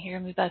 they can hear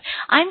me both.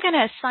 I'm going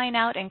to sign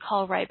out and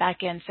call right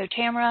back in. So,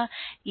 Tamara,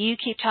 you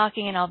keep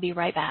talking and I'll be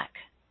right back.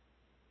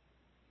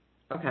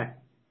 Okay.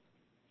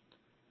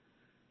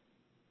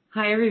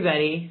 Hi,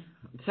 everybody.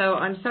 So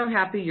I'm so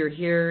happy you're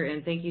here,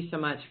 and thank you so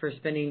much for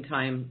spending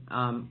time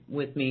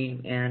with me,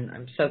 and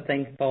I'm so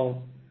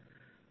thankful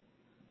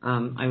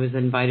I was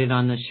invited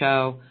on the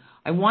show.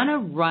 I want to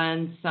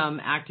run some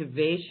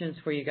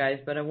activations for you guys,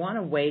 but I want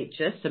to wait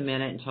just a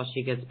minute until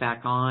she gets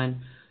back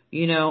on.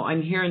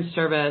 I'm here in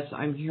service.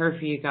 I'm here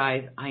for you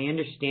guys. I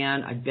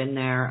understand. I've been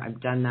there. I've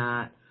done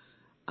that.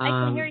 I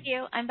can hear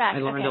you. I'm back. I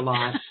learned a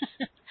lot.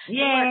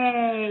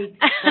 Yay!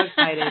 So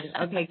excited.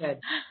 Okay,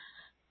 good.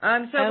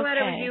 I'm so glad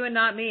it was you and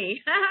not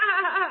me.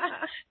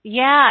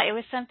 Yeah, it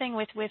was something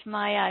with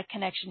my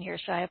connection here,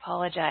 so I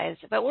apologize.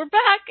 But we're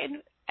back,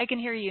 and I can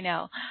hear you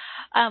now.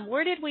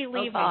 Where did we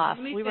leave off?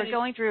 We were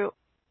going through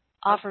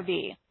offer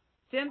B.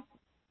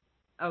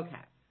 Okay.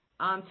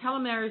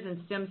 Telomeres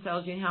and stem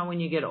cells, you know how when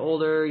you get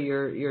older,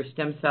 your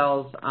stem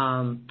cells,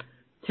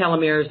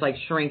 telomeres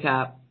shrink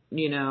up,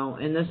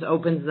 and this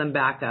opens them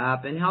back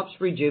up and helps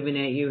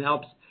rejuvenate you,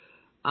 helps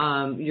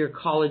your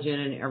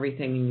collagen and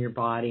everything in your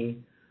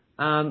body.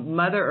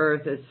 Mother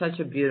Earth is such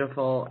a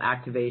beautiful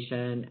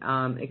activation.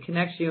 It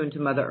connects you into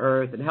Mother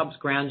Earth. It helps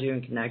ground you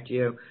and connect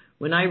you.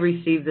 When I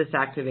received this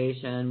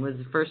activation,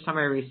 the first time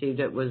I received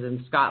it was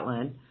in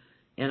Scotland,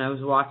 and I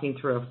was walking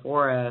through a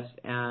forest,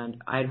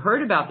 and I'd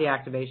heard about the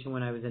activation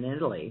when I was in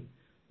Italy.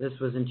 This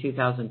was in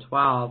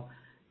 2012,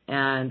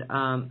 and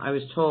I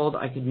was told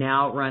I could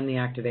now run the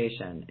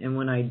activation. And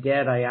when I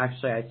did, I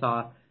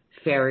saw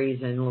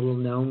fairies and little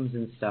gnomes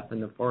and stuff in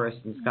the forest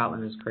in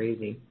Scotland. It was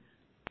crazy.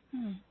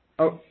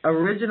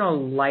 Original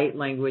light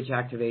language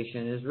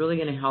activation is really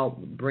going to help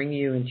bring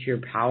you into your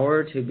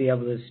power to be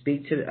able to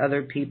speak to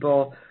other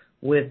people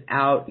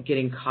without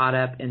getting caught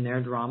up in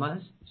their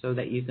dramas so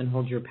that you can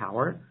hold your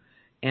power.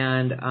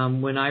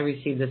 And when I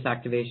received this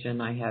activation,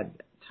 I had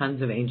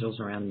tons of angels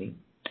around me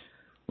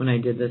when I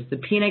did this. The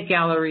peanut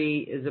gallery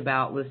is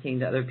about listening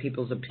to other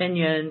people's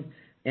opinion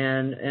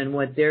and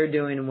what they're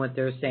doing and what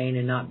they're saying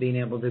and not being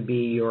able to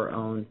be your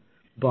own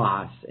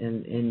boss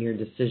in your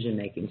decision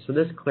making. So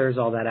this clears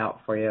all that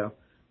out for you.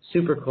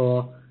 Super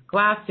cool.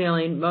 Glass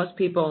ceiling, most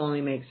people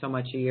only make so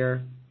much a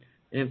year.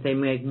 And if they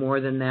make more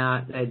than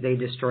that, they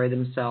destroy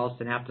themselves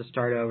and have to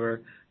start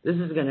over. This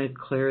is going to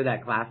clear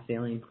that glass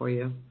ceiling for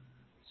you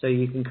so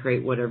you can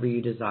create whatever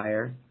you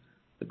desire.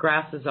 The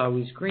grass is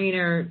always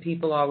greener.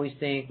 People always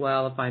think,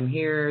 well, if I'm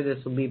here,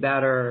 this will be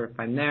better. Or if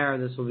I'm there,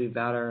 this will be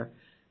better.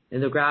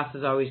 And the grass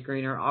is always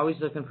greener, always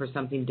looking for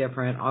something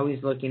different,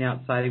 always looking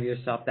outside of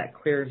yourself. That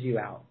clears you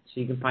out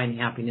so you can find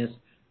happiness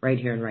right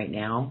here and right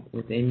now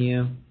within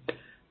you.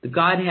 The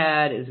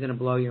Godhead is going to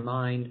blow your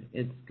mind.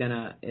 It's going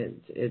to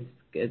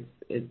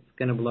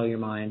blow your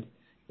mind.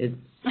 It's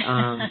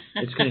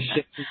it's going to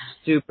shift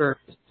you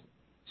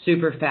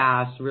super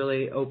fast,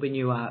 really open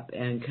you up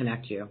and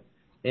connect you.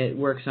 It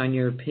works on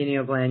your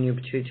pineal gland, your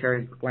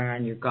pituitary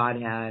gland, your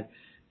Godhead,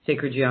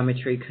 sacred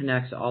geometry,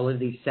 connects all of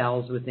these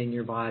cells within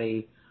your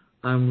body,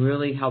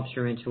 really helps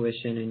your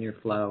intuition and your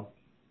flow.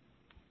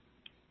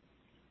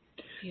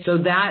 Beautiful.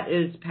 So that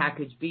is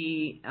package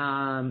B,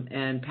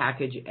 and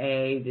package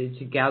A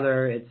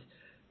together.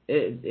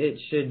 It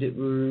should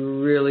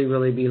really,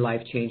 really be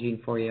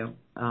life-changing for you,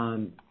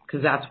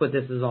 because that's what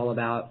this is all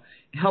about,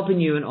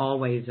 helping you in all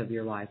ways of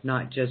your life,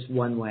 not just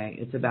one way.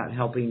 It's about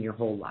helping your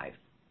whole life.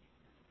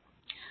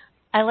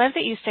 I love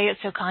that you say it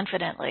so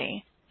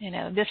confidently.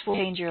 This will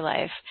change your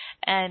life,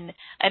 and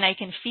I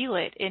can feel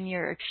it in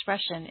your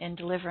expression in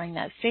delivering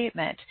that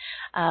statement.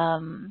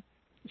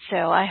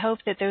 So I hope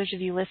that those of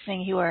you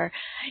listening who are,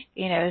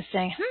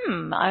 saying,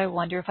 I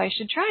wonder if I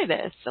should try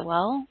this.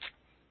 Well,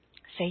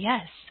 say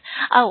yes.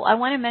 Oh, I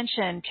want to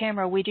mention,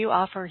 Tamara, we do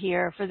offer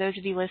here, for those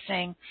of you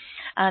listening,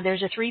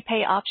 there's a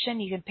 3-pay option.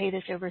 You can pay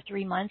this over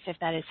 3 months if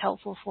that is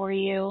helpful for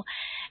you.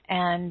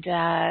 And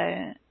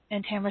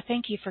Tamara,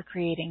 thank you for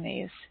creating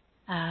these.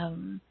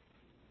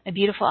 A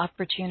beautiful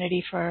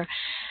opportunity for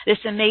this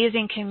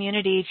amazing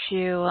community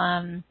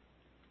to,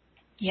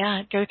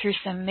 go through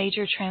some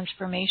major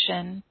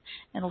transformation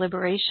and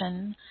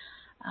liberation.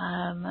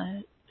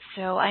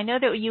 So I know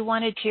that you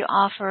wanted to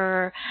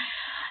offer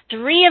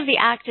 3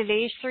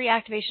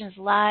 activations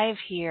live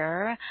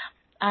here.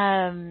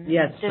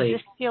 Yes, does please.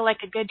 this feel like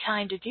a good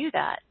time to do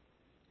that?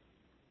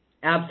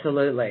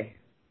 Absolutely.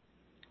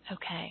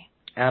 Okay.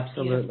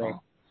 Absolutely.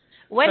 Beautiful.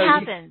 What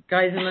happened?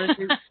 Guys and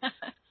ladies.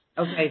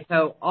 Okay,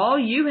 so all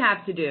you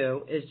have to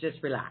do is just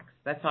relax.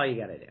 That's all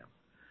you got to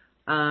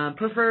do.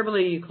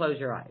 Preferably you close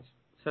your eyes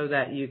so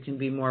that you can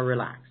be more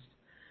relaxed.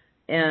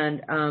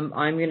 And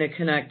I'm going to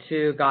connect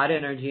to God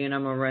energy, and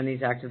I'm going to run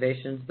these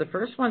activations. The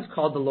first one's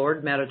called the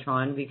Lord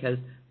Metatron, because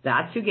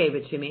that's who gave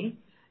it to me.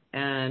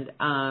 And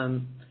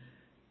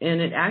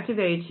it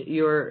activates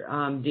your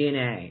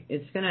DNA.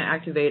 It's going to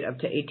activate up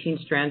to 18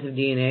 strands of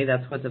DNA.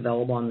 That's what's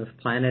available on this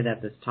planet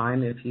at this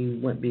time. If you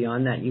went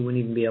beyond that, you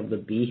wouldn't even be able to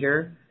be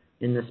here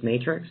in this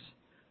matrix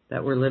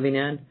that we're living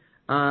in.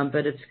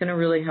 But it's going to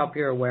really help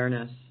your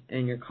awareness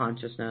and your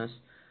consciousness.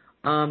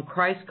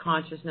 Christ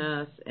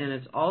consciousness, and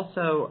it's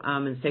also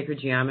in sacred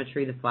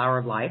geometry, the flower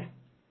of life.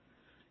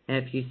 And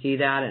if you see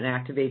that, it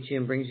activates you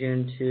and brings you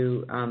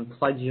into,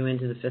 plugs you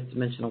into the 5th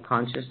dimensional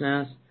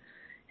consciousness.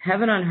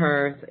 Heaven on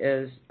earth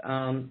is,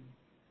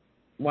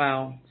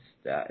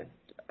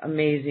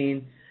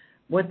 amazing.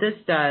 What this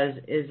does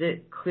is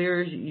it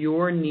clears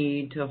your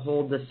need to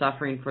hold the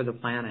suffering for the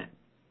planet.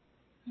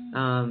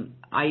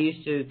 I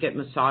used to get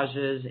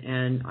massages,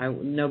 and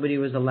nobody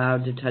was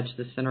allowed to touch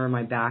the center of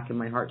my back and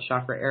my heart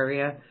chakra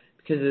area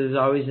because it was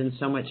always in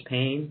so much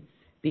pain,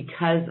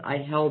 because I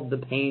held the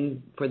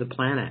pain for the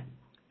planet,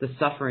 the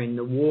suffering,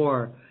 the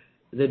war,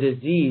 the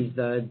disease,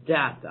 the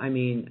death. I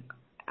mean,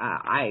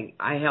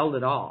 I held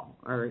it all,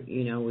 or,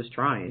 was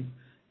trying,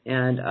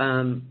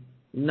 and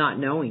not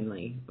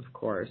knowingly, of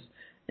course.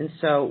 And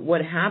so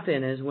what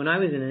happened is, when I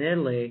was in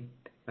Italy,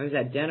 I was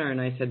at dinner, and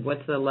I said,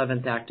 what's the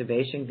 11th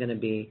activation going to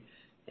be?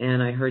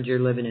 And I heard you're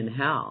living in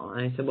hell.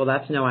 And I said, well,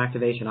 that's no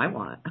activation I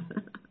want.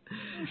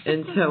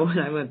 And so when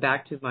I went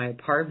back to my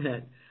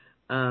apartment,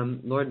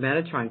 Lord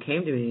Metatron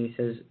came to me, and he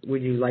says,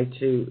 would you like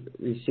to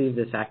receive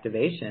this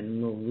activation?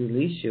 And we'll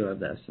release you of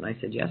this. And I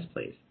said, yes,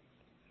 please.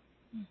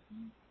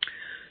 Mm-hmm.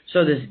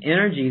 So this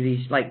energy,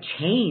 these like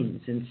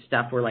chains and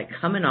stuff were like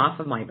coming off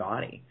of my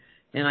body.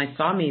 And I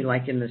saw me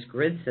like in this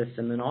grid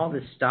system, and all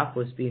this stuff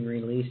was being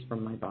released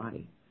from my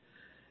body.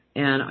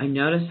 And I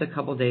noticed a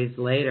couple days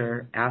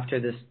later, after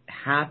this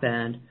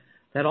happened,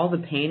 that all the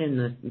pain in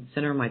the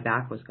center of my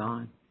back was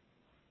gone.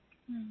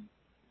 Mm.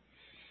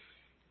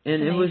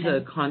 And it was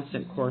a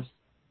constant course,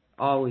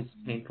 always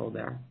painful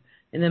there.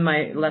 And then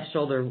my left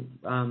shoulder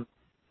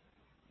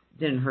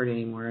didn't hurt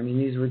anymore. I mean,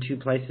 these were 2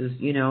 places,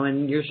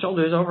 and your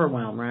shoulder's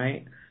overwhelmed,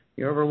 right?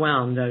 You're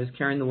overwhelmed. I was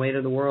carrying the weight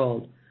of the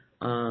world.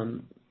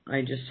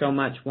 I just so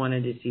much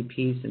wanted to see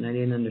peace, and I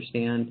didn't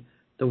understand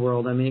the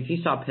world. I mean, if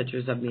you saw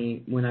pictures of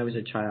me when I was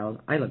a child,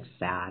 I looked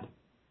sad.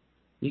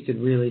 You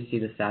could really see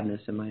the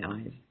sadness in my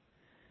eyes.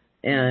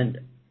 And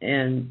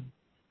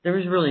there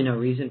was really no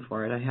reason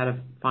for it. I had a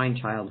fine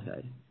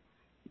childhood,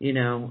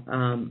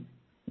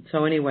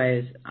 So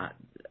anyways,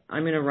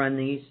 I'm going to run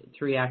these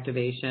 3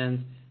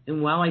 activations.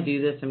 And while I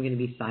do this, I'm going to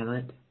be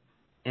silent,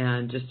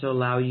 and just to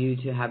allow you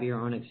to have your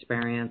own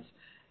experience.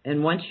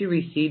 And once you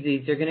receive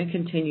these, they're going to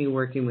continue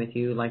working with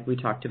you like we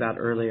talked about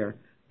earlier.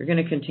 They're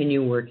going to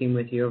continue working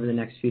with you over the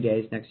next few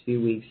days, next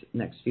few weeks,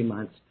 next few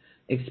months,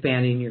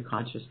 expanding your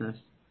consciousness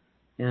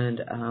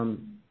and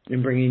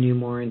bringing you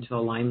more into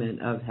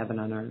alignment of heaven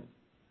on earth.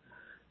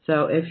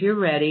 So if you're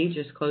ready,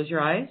 just close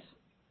your eyes.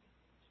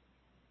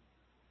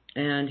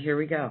 And here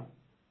we go.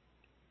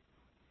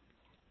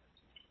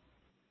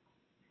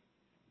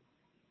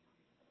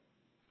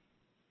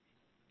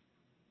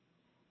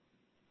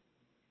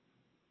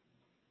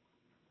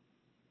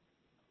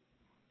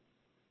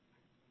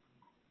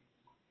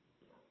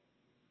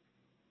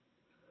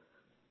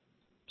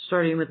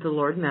 Starting with the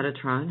Lord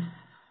Metatron.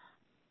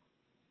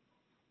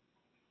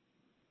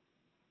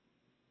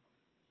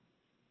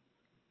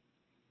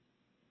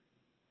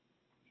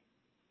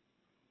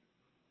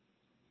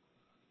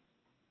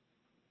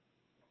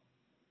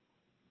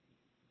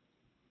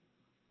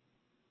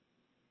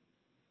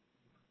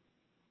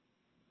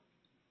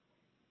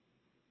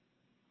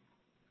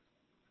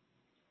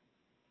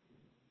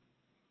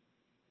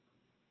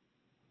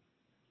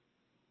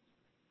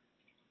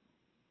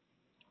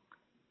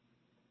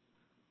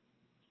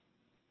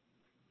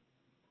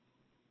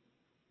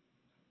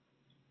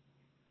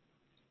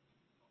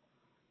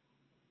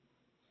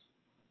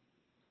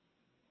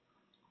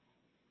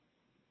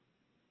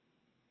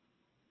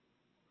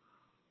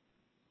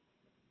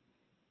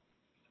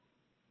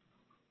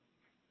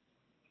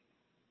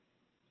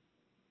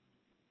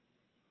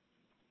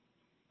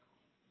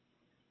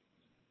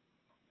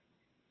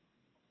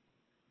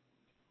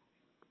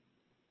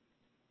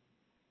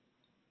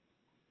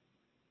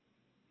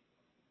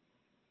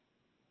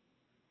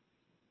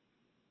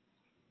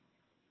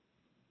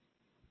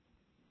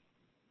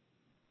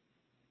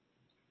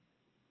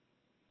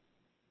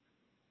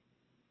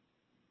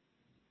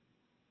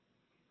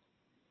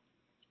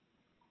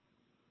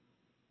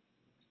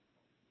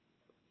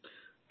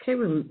 Okay,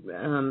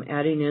 we're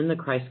adding in the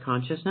Christ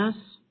consciousness.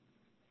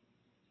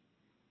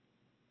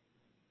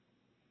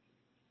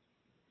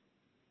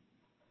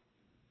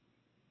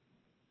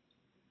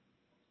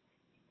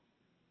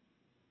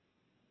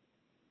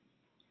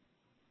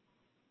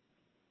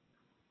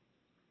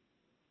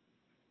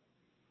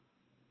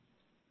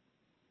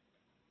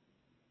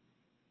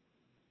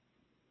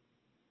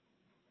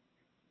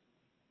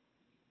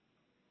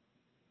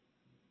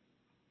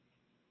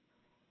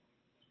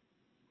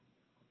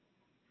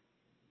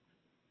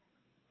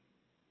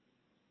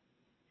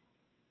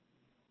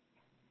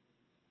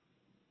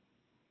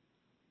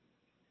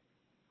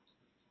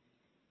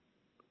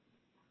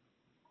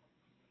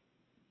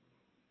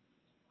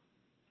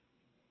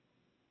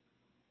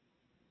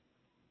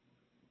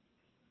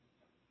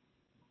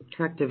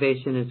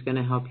 Activation is going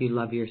to help you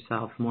love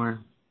yourself more.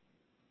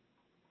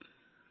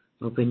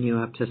 Open you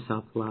up to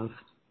self-love.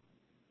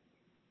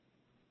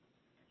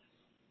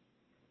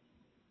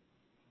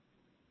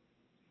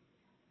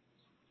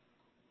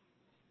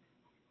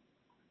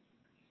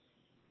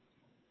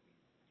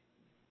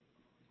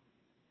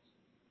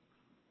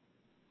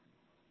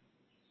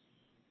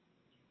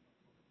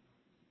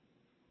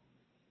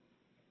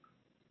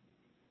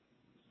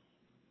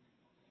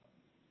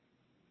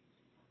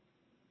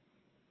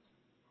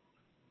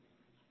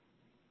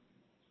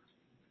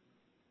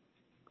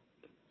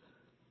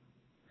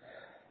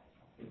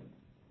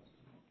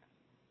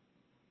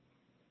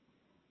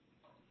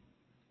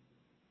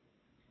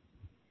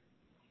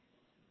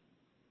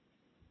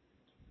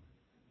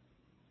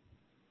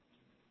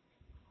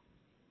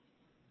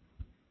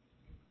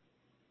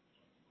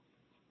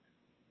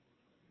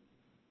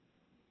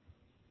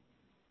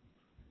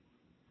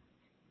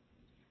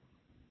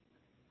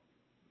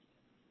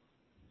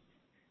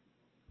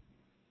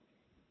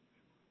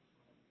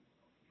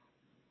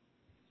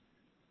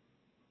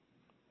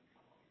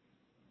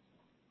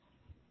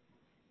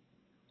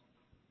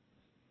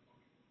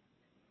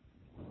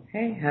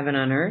 Okay, heaven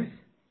on earth.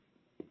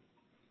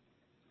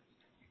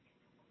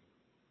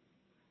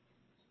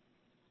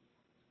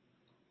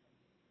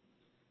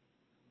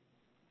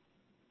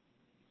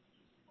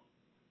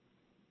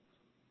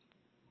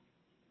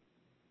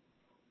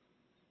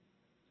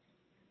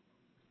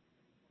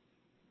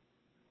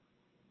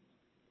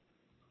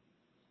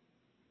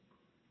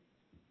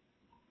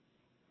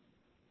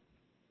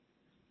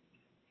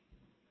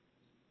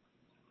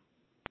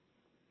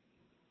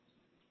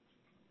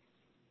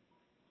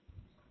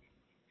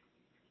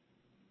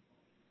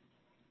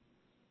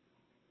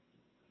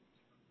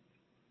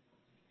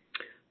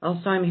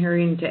 Also, I'm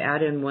hearing to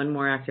add in one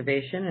more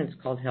activation. It's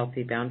called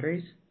Healthy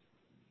Boundaries.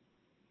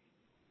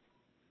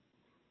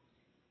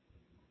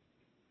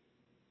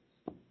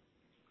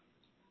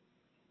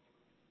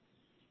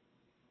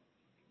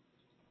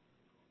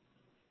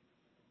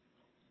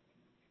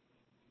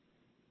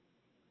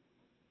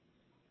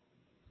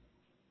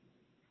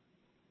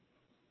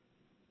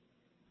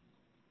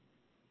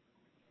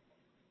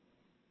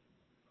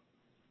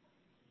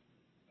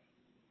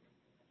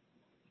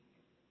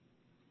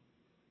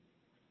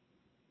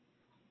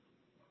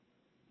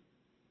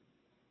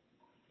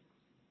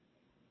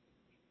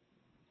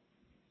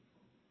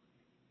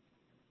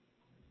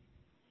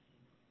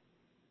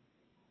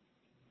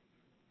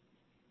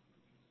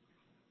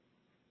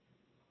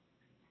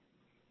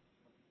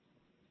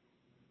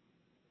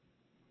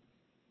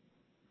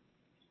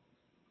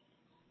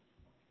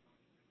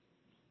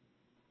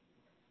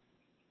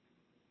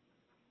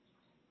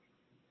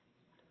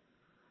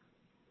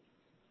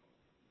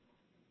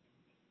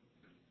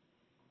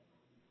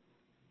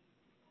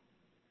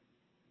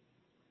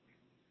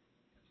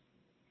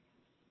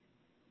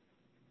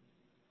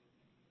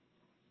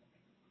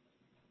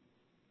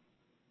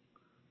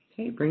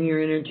 Okay, bring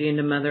your energy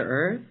into Mother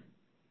Earth.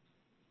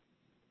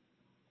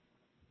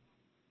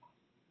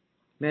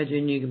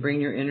 Imagine you can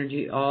bring your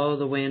energy all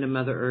the way into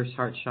Mother Earth's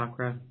heart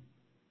chakra.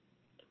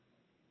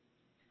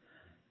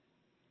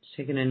 Just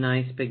taking a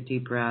nice big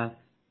deep breath.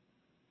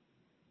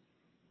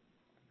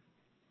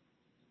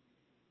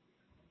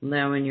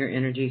 Allowing your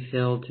energy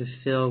field to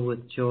fill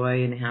with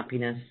joy and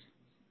happiness.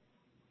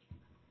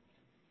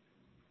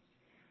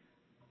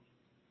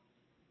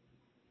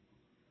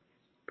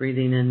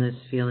 Breathing in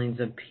these feelings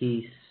of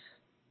peace,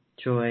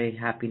 joy,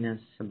 happiness,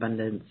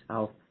 abundance,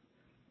 health,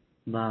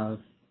 love,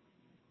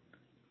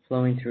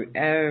 flowing through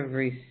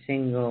every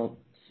single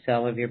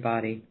cell of your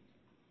body,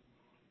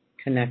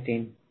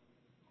 connecting,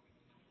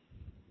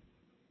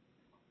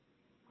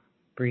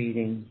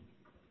 breathing,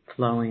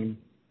 flowing.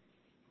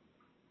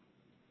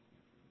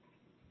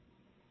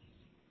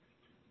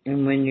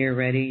 And when you're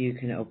ready, you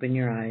can open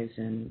your eyes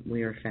and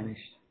we are finished.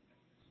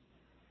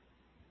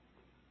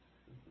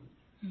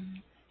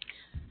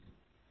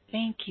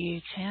 Thank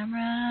you,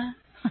 Tamara.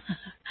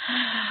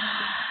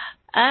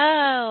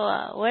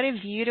 Oh, what a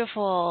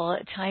beautiful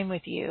time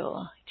with you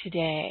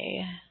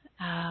today.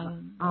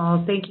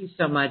 Oh, thank you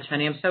so much,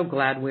 honey. I'm so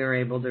glad we were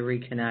able to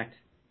reconnect.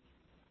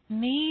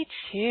 Me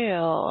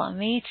too.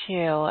 Me too.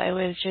 It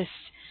was just,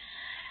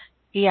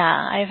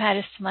 yeah, I've had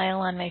a smile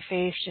on my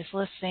face just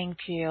listening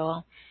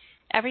to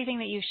everything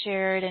that you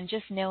shared and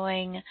just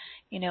knowing,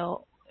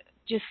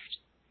 just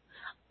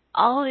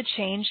all the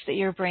change that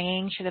you're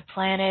bringing to the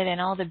planet and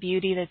all the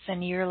beauty that's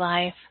in your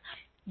life,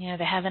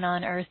 the heaven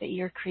on earth that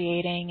you're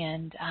creating.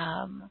 And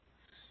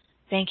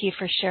thank you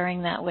for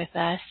sharing that with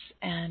us.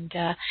 And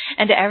to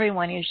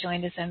everyone who's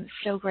joined us, I'm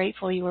so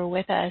grateful you were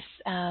with us.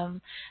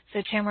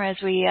 So Tamara, as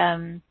we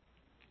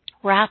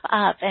wrap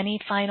up, any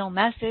final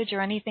message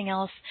or anything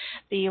else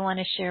that you want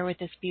to share with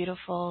this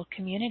beautiful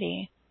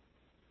community?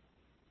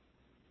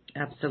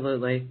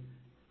 Absolutely.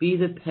 Be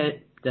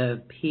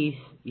the peace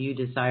you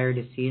desire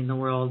to see in the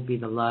world. Be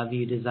the love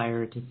you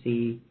desire to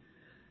see.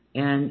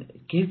 And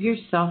give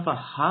yourself a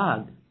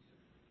hug.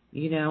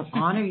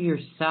 Honor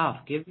yourself.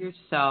 Give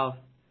yourself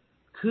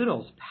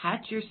kudos.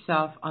 Pat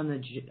yourself on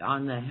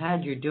the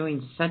head. You're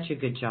doing such a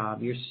good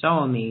job. You're so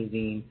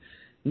amazing.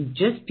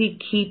 Just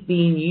keep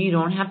being you. You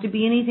don't have to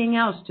be anything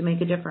else to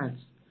make a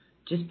difference.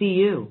 Just be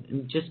you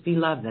and just be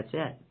love. That's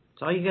it.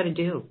 That's all you got to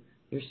do.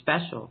 You're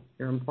special.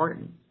 You're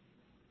important.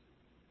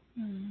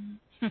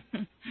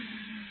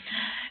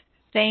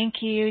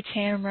 Thank you,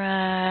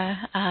 Tamara,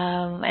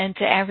 and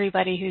to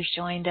everybody who's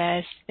joined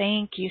us.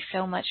 Thank you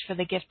so much for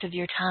the gift of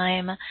your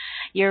time,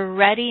 your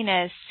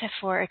readiness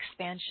for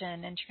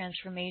expansion and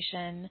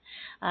transformation.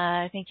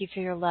 Thank you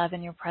for your love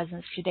and your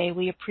presence today.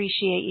 We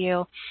appreciate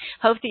you.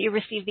 Hope that you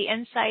receive the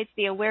insights,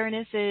 the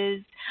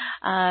awarenesses,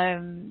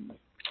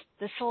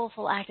 the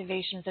soulful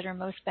activations that are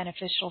most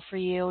beneficial for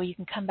you. You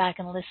can come back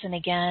and listen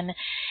again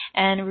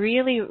and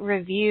really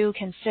review,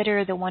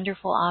 consider the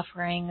wonderful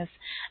offerings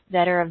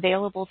that are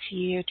available to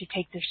you to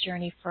take this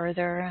journey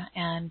further.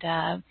 And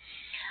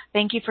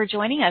thank you for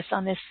joining us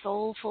on this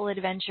soulful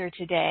adventure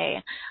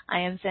today.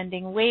 I am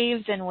sending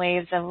waves and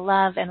waves of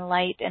love and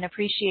light and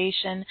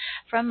appreciation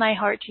from my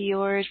heart to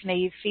yours. May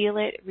you feel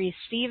it,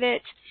 receive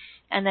it,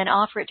 and then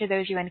offer it to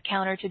those you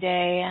encounter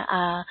today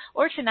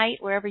or tonight,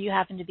 wherever you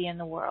happen to be in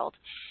the world.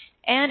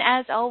 And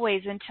as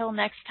always, until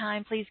next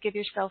time, please give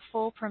yourself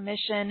full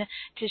permission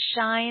to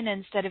shine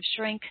instead of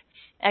shrink,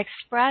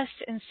 express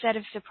instead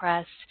of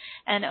suppress,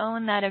 and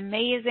own that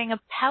amazing,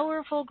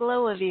 powerful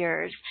glow of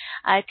yours.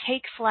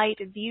 Take flight,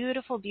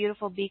 beautiful,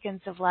 beautiful beacons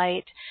of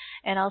light.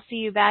 And I'll see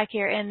you back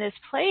here in this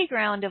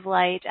playground of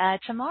light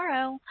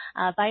tomorrow.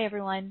 Bye,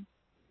 everyone.